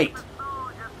want to wait.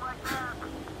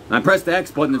 And I press the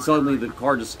X button, and suddenly the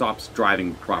car just stops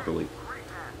driving properly.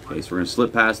 Okay, so we're going to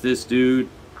slip past this dude.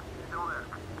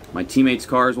 My teammates'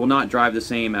 cars will not drive the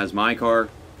same as my car.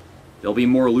 They'll be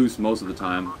more loose most of the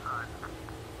time.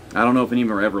 I don't know if any of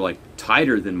them are ever, like,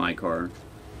 tighter than my car.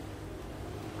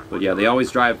 But yeah, they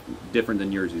always drive different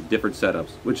than yours, different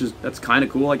setups. That's kind of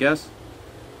cool, I guess.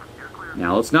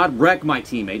 Now, let's not wreck my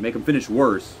teammate, make him finish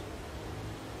worse.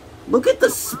 Look at the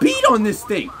speed on this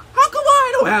thing! How come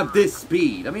I do have this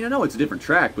speed. I mean, I know it's a different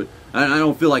track, but I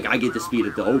don't feel like I get the speed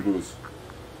at the ovals.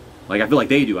 Like, I feel like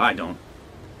they do. I don't.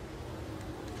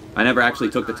 I never actually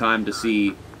took the time to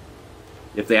see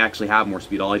if they actually have more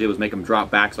speed. All I did was make them drop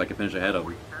back so I could finish ahead of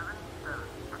them.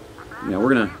 Yeah,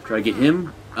 we're going to try to get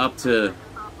him up to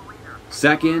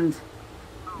second,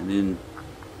 and then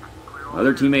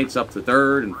other teammates up to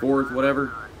third and fourth,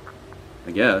 whatever.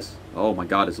 I guess. Oh my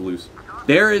god, it's loose.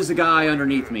 There is a guy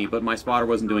underneath me, but my spotter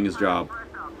wasn't doing his job.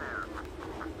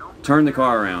 Turn the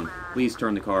car around. Please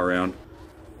turn the car around.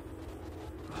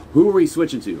 Who are we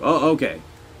switching to? Oh, okay.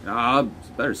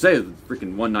 Better say the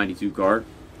freaking 192 car.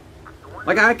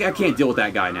 Like, I can't deal with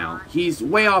that guy now. He's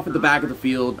way off at the back of the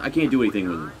field. I can't do anything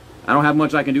with him. I don't have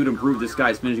much I can do to improve this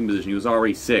guy's finishing position. He was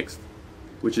already 6th,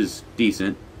 which is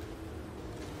decent.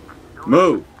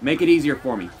 Move. Make it easier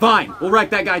for me. Fine. We'll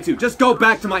wreck that guy too. Just go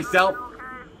back to myself.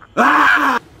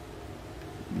 Ah!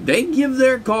 They give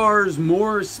their cars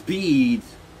more speed,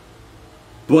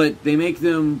 but they make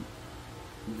them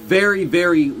very,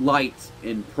 very light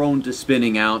and prone to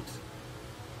spinning out.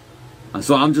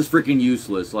 So I'm just freaking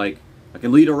useless. Like, I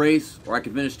can lead a race, or I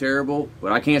can finish terrible,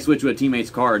 but I can't switch to a teammate's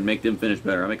car and make them finish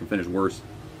better. I make them finish worse.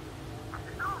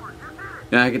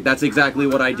 And that's exactly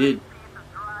what I did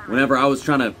whenever I was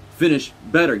trying to finish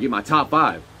better, get my top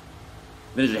 5.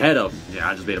 Finish ahead of them. Yeah,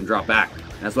 I just made them drop back.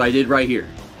 That's what I did right here.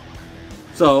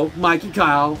 So, Mikey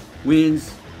Kile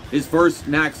wins his first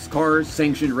NASCAR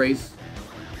sanctioned race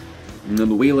in the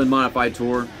Wheeling Modified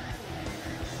Tour.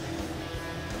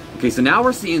 Okay, so now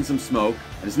we're seeing some smoke.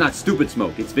 And it's not stupid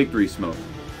smoke, it's victory smoke.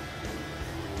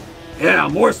 Yeah,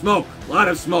 more smoke. A lot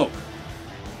of smoke.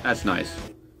 That's nice.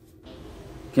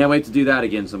 Can't wait to do that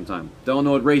again sometime. Don't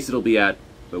know what race it'll be at,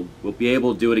 but we'll be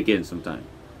able to do it again sometime.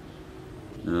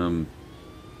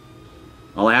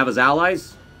 All I have is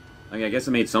allies. I guess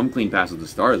I made some clean passes at the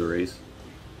start of the race.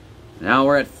 Now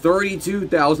we're at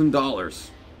 $32,000.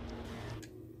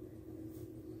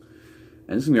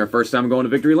 And this is going to be our first time going to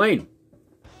Victory Lane.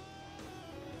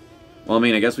 Well, I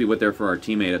mean, I guess we went there for our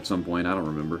teammate at some point. I don't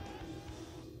remember.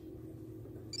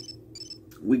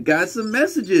 We got some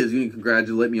messages. You can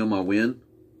congratulate me on my win.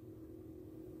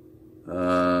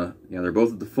 Yeah, they're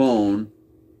both at the phone.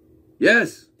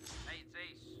 Yes! Hey, it's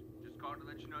Ace. Just called to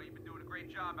let you know you've been doing a great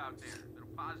job out there. Little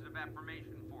positive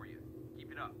affirmation for you.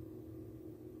 Keep it up.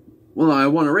 Well, I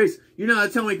won a race. You're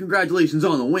not telling me congratulations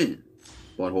on the win,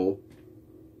 butthole.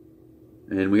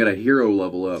 And we got a hero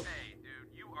level up. Hey,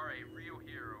 dude, you are a real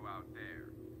hero out there.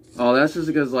 Oh, that's just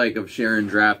because, like, of sharing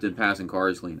draft and passing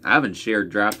cars clean. I haven't shared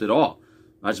draft at all.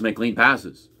 I just make clean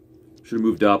passes. Should have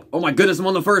moved up. Oh my goodness, I'm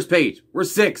on the first page. We're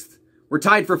 6th. We're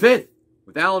tied for 5th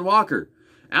with Alan Walker.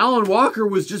 Alan Walker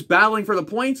was just battling for the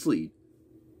points lead.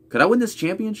 Could I win this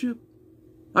championship?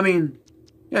 I mean,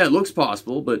 yeah, it looks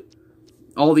possible, but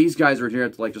all these guys are here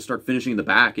to, like, just start finishing in the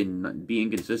back and be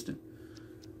inconsistent.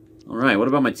 Alright, what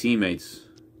about my teammates?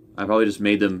 I probably just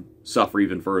made them suffer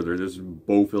even further. There's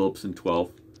Bo Phillips in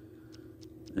 12th.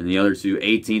 And the other two,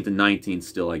 18th and 19th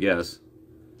still, I guess.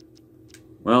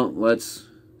 Well, let's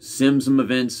sim some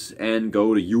events and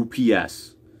go to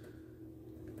UPS.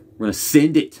 We're going to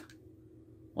send it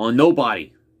on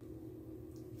nobody.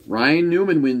 Ryan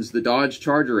Newman wins the Dodge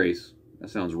Charger race. That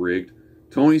sounds rigged.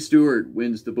 Tony Stewart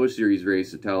wins the Busch Series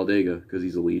race at Talladega because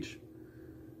he's a leech.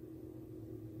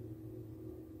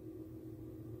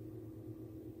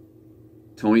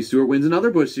 Tony Stewart wins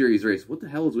another Busch Series race. What the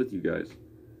hell is with you guys?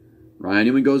 Ryan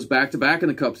Newman goes back-to-back in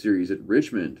the Cup Series at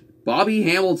Richmond. Bobby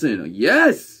Hamilton.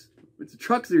 Yes! It's a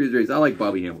Truck Series race. I like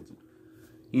Bobby Hamilton.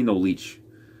 He ain't no leech.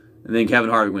 And then Kevin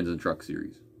Harvick wins the Truck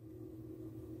Series.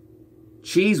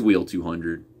 Cheese Wheel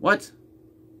 200. What?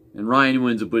 And Ryan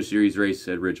wins a Busch Series race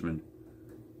at Richmond.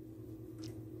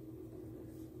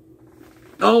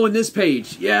 Oh, and this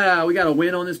page. Yeah, we got a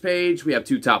win on this page. We have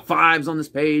 2 top 5s on this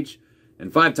page.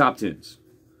 And 5 top 10s.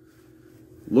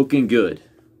 Looking good.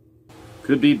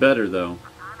 Could be better, though.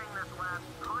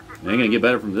 Ain't gonna get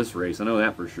better from this race. I know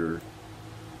that for sure.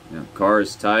 Yeah, car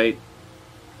is tight.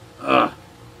 Right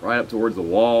up towards the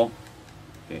wall.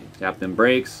 Okay, tap them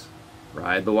brakes.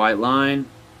 Ride the white line.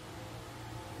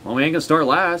 Well, we ain't gonna start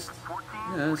last.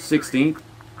 Yeah, 16th.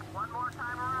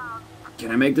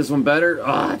 Can I make this one better?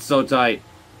 Oh, it's so tight.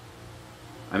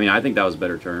 I mean, I think that was a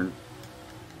better turn.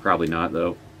 Probably not,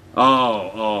 though.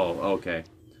 Oh, okay.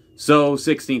 So,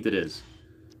 16th it is.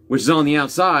 Which is on the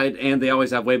outside, and they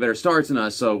always have way better starts than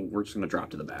us, so we're just going to drop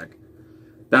to the back.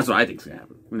 That's what I think is going to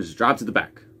happen. We're going to just drop to the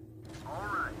back.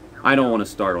 I don't want to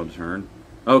start on a turn.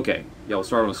 Okay, yeah, we'll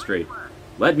start on a straight.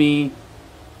 Let me,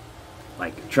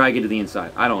 like, try to get to the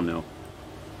inside. I don't know.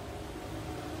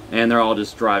 And they're all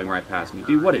just driving right past me.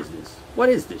 Dude, what is this? What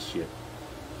is this shit?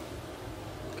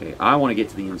 Okay, I want to get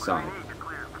to the inside.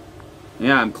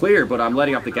 Yeah, I'm clear, but I'm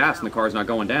letting off the gas and the car's not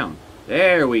going down.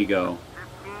 There we go.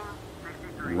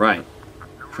 Right.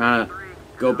 Trying to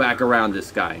go back around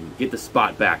this guy and get the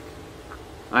spot back.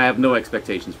 I have no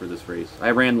expectations for this race.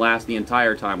 I ran last the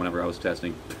entire time whenever I was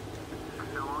testing.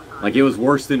 Like, it was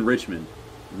worse than Richmond.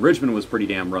 Richmond was pretty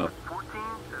damn rough.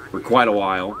 For quite a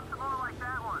while.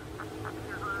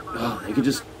 Oh, they could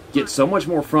just get so much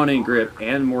more front-end grip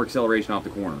and more acceleration off the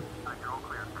corner.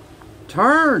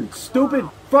 Turn! Stupid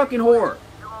fucking whore!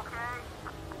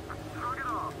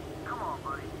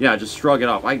 Yeah, just shrug it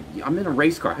off. I'm in a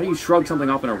race car. How do you shrug something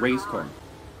off in a race car?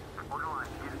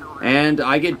 And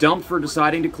I get dumped for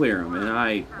deciding to clear him, and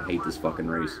I hate this fucking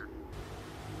race.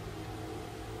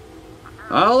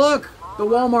 Oh, look! The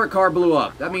Walmart car blew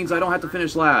up. That means I don't have to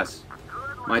finish last.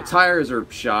 My tires are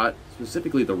shot,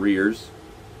 specifically the rears.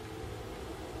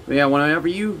 But yeah, whenever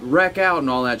you wreck out and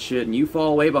all that shit, and you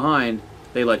fall way behind,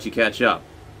 they let you catch up.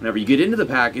 Whenever you get into the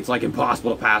pack, it's like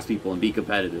impossible to pass people and be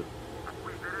competitive.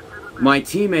 My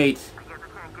teammate...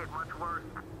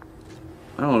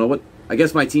 I don't know what... I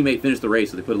guess my teammate finished the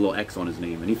race, so they put a little X on his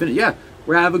name. And he finished... Yeah,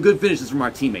 we're gonna have a good finish. This is from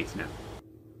our teammates now.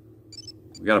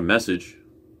 We got a message.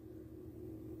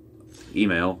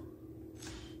 Email.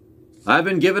 I've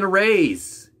been given a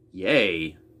raise.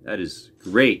 Yay. That is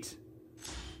great.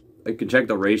 I can check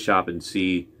the race shop and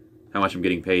see how much I'm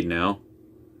getting paid now.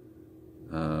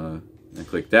 I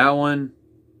click that one.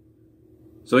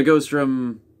 So it goes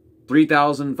from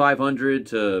 3,500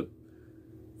 to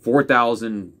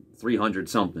 4,300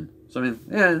 something. So I mean,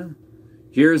 yeah.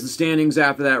 Here's the standings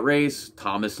after that race.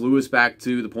 Thomas Lewis back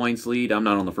to the points lead. I'm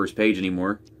not on the first page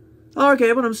anymore.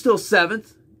 Okay, but I'm still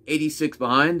 7th. 86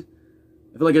 behind.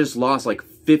 I feel like I just lost like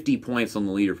 50 points on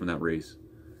the leader from that race.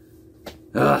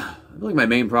 I feel like my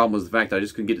main problem was the fact that I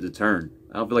just couldn't get to the turn.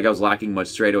 I don't feel like I was lacking much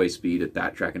straightaway speed at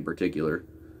that track in particular.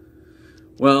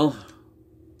 Well,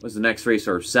 what's the next race?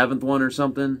 Our 7th one or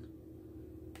something?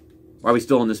 Why are we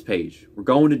still on this page? We're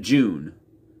going to June.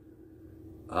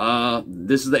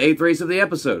 This is the 8th race of the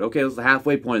episode. Okay, that's the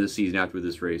halfway point of the season after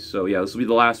this race. So yeah, this will be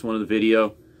the last one of the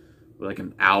video. Like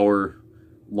an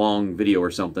hour-long video or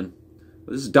something.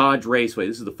 But this is Dodge Raceway.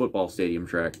 This is the football stadium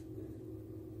track.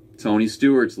 Tony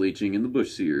Stewart's leeching in the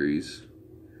Busch Series.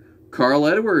 Carl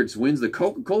Edwards wins the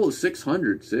Coca-Cola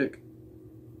 600. Sick.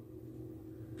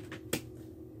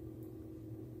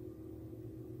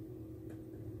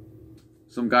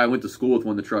 Some guy I went to school with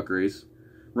won the truck race.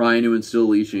 Ryan Newman still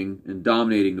leashing and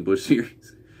dominating the Busch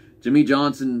Series. Jimmy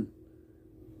Johnson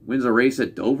wins a race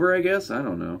at Dover, I guess? I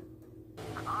don't know.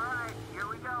 Alright, here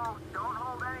we go. Don't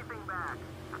hold anything back.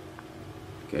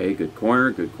 Okay, good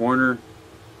corner, good corner.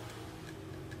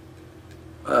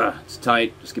 It's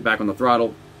tight. Just get back on the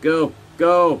throttle. Go,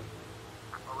 go.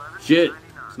 Shit,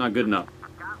 it's not good enough.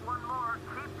 Got one more.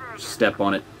 Keep digging. Just step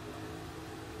on it.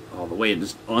 Oh, the way it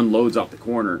just unloads off the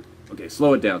corner. Okay,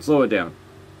 slow it down, slow it down.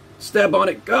 Step on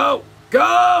it, go,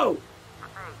 go!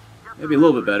 Maybe a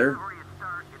little bit better. Where you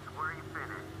start, it's where you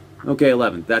finish. Okay,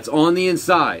 11th. That's on the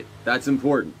inside. That's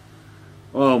important.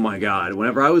 Oh my god.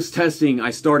 Whenever I was testing,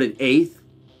 I started 8th,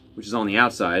 which is on the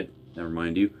outside. Never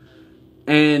mind you.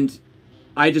 And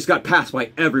I just got passed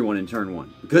by everyone in turn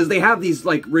 1. Because they have these,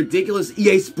 like, ridiculous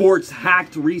EA Sports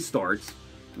hacked restarts.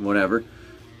 And whatever.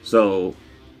 So,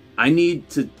 I need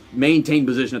to maintain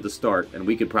position at the start, and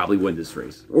we could probably win this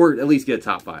race. Or at least get a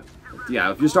top 5.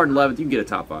 Yeah, if you're starting 11th, you can get a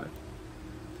top 5.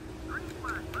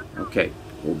 Okay,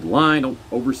 hold the line, don't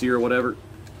overseer or whatever.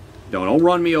 Don't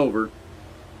run me over.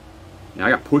 Yeah,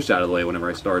 I got pushed out of the way whenever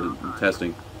I started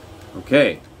testing.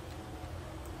 Okay.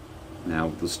 Now,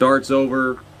 the start's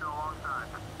over.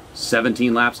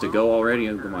 17 laps to go already.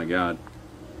 Oh my god.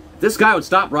 If this guy would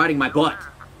stop riding my butt,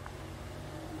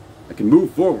 I can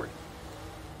move forward.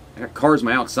 I got cars on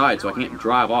my outside, so I can't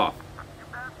drive off.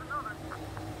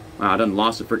 Wow, I done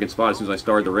lost a freaking spot as soon as I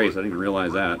started the race. I didn't even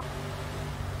realize that. 12-7.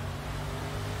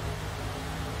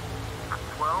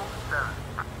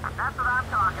 That's what I'm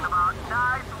talking about.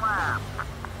 Nice lap.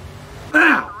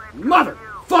 Ow!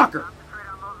 Motherfucker!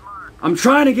 I'm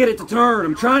trying to get it to turn.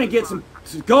 I'm trying to get some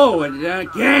to go, and I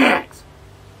can't.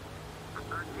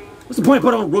 What's the point of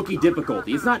putting on rookie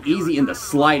difficulty? It's not easy in the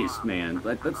slightest, man.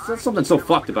 That's something so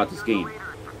fucked about this game.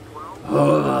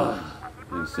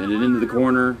 Gonna send it into the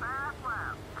corner.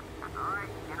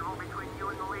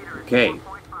 Okay. I'm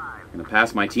gonna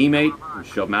pass my teammate and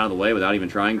shove him out of the way without even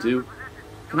trying to.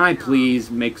 Can I please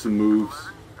make some moves?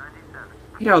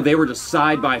 You know, they were just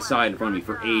side by side in front of me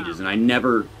for ages, and I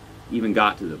never even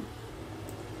got to them.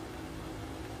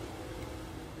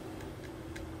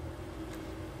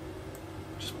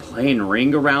 Just playing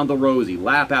ring around the rosy,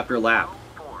 lap after lap.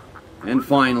 And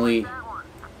finally,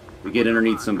 We get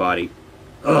underneath somebody.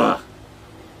 Ugh.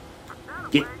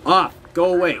 Get off.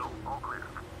 Go away.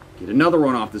 Get another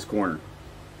one off this corner.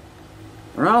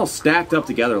 They're all stacked up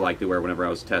together like they were whenever I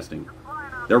was testing.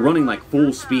 They're running like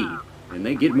full speed. And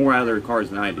they get more out of their cars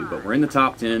than I do. But we're in the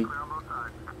top 10.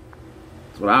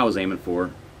 That's what I was aiming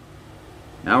for.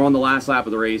 Now we're on the last lap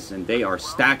of the race. And they are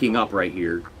stacking up right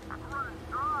here.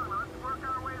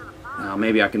 Now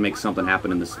maybe I can make something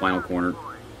happen in this final corner.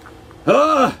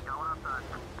 Ah!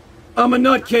 I'm a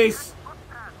nutcase.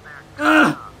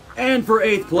 Ah! And for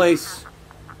 8th place.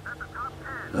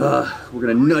 We're going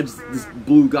to nudge this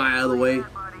blue guy out of the way.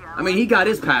 I mean, he got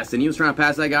his pass in. He was trying to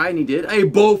pass that guy, and he did. Hey,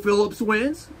 Bo Phillips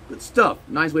wins. Good stuff.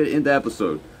 Nice way to end the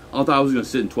episode. I thought I was going to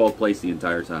sit in 12th place the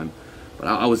entire time. But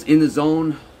I was in the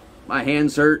zone. My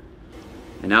hands hurt.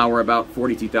 And now we're about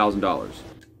 $42,000.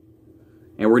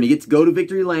 And we're going to get to go to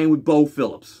victory lane with Bo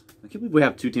Phillips. I can't believe we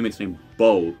have 2 teammates named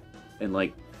Bo. And,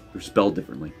 like, they're spelled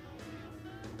differently.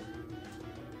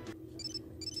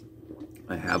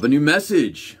 I have a new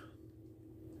message.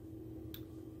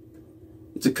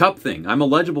 It's a cup thing. I'm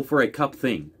eligible for a cup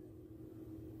thing.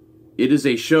 It is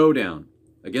a showdown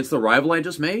against the rival I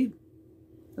just made.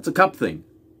 That's a cup thing.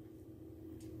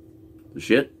 The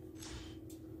shit.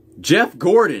 Jeff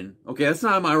Gordon. Okay, that's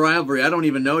not my rivalry. I don't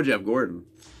even know Jeff Gordon.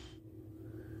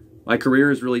 My career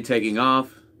is really taking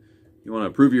off. You want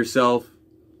to prove yourself,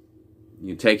 you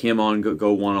can take him on and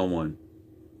go one-on-one.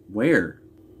 Where?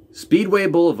 Speedway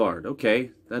Boulevard.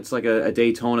 Okay, that's like a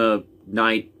Daytona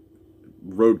night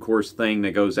road course thing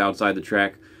that goes outside the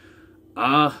track.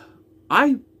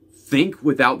 I think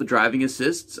without the driving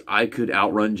assists, I could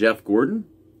outrun Jeff Gordon.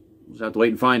 We'll just have to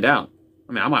wait and find out.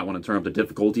 I mean, I might want to turn up the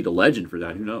difficulty to Legend for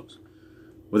that. Who knows?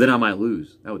 But then I might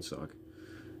lose. That would suck.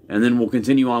 And then we'll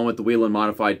continue on with the Whelen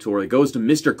Modified Tour. It goes to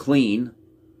Mr. Clean.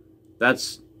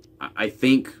 That's, I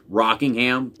think,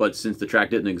 Rockingham. But since the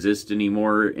track didn't exist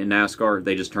anymore in NASCAR,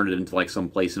 they just turned it into like some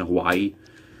place in Hawaii.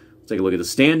 Let's take a look at the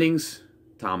standings.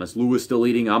 Thomas Lewis still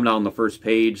leading. I'm not on the first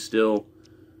page still.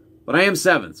 But I am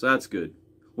 7th, so that's good.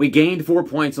 We gained 4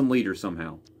 points on leader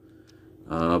somehow.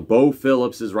 Bo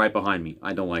Phillips is right behind me.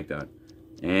 I don't like that.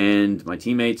 And my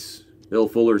teammates, Bill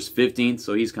Fuller's 15th,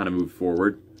 so he's kind of moved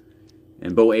forward.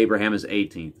 And Bo Abraham is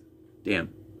 18th. Damn.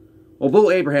 Well,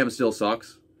 Bo Abraham still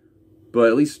sucks. But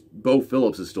at least Bo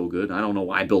Phillips is still good. I don't know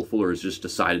why Bill Fuller has just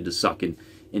decided to suck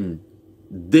in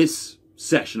this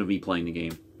session of me playing the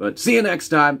game. But see you next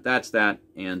time. That's that,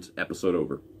 and episode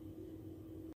over.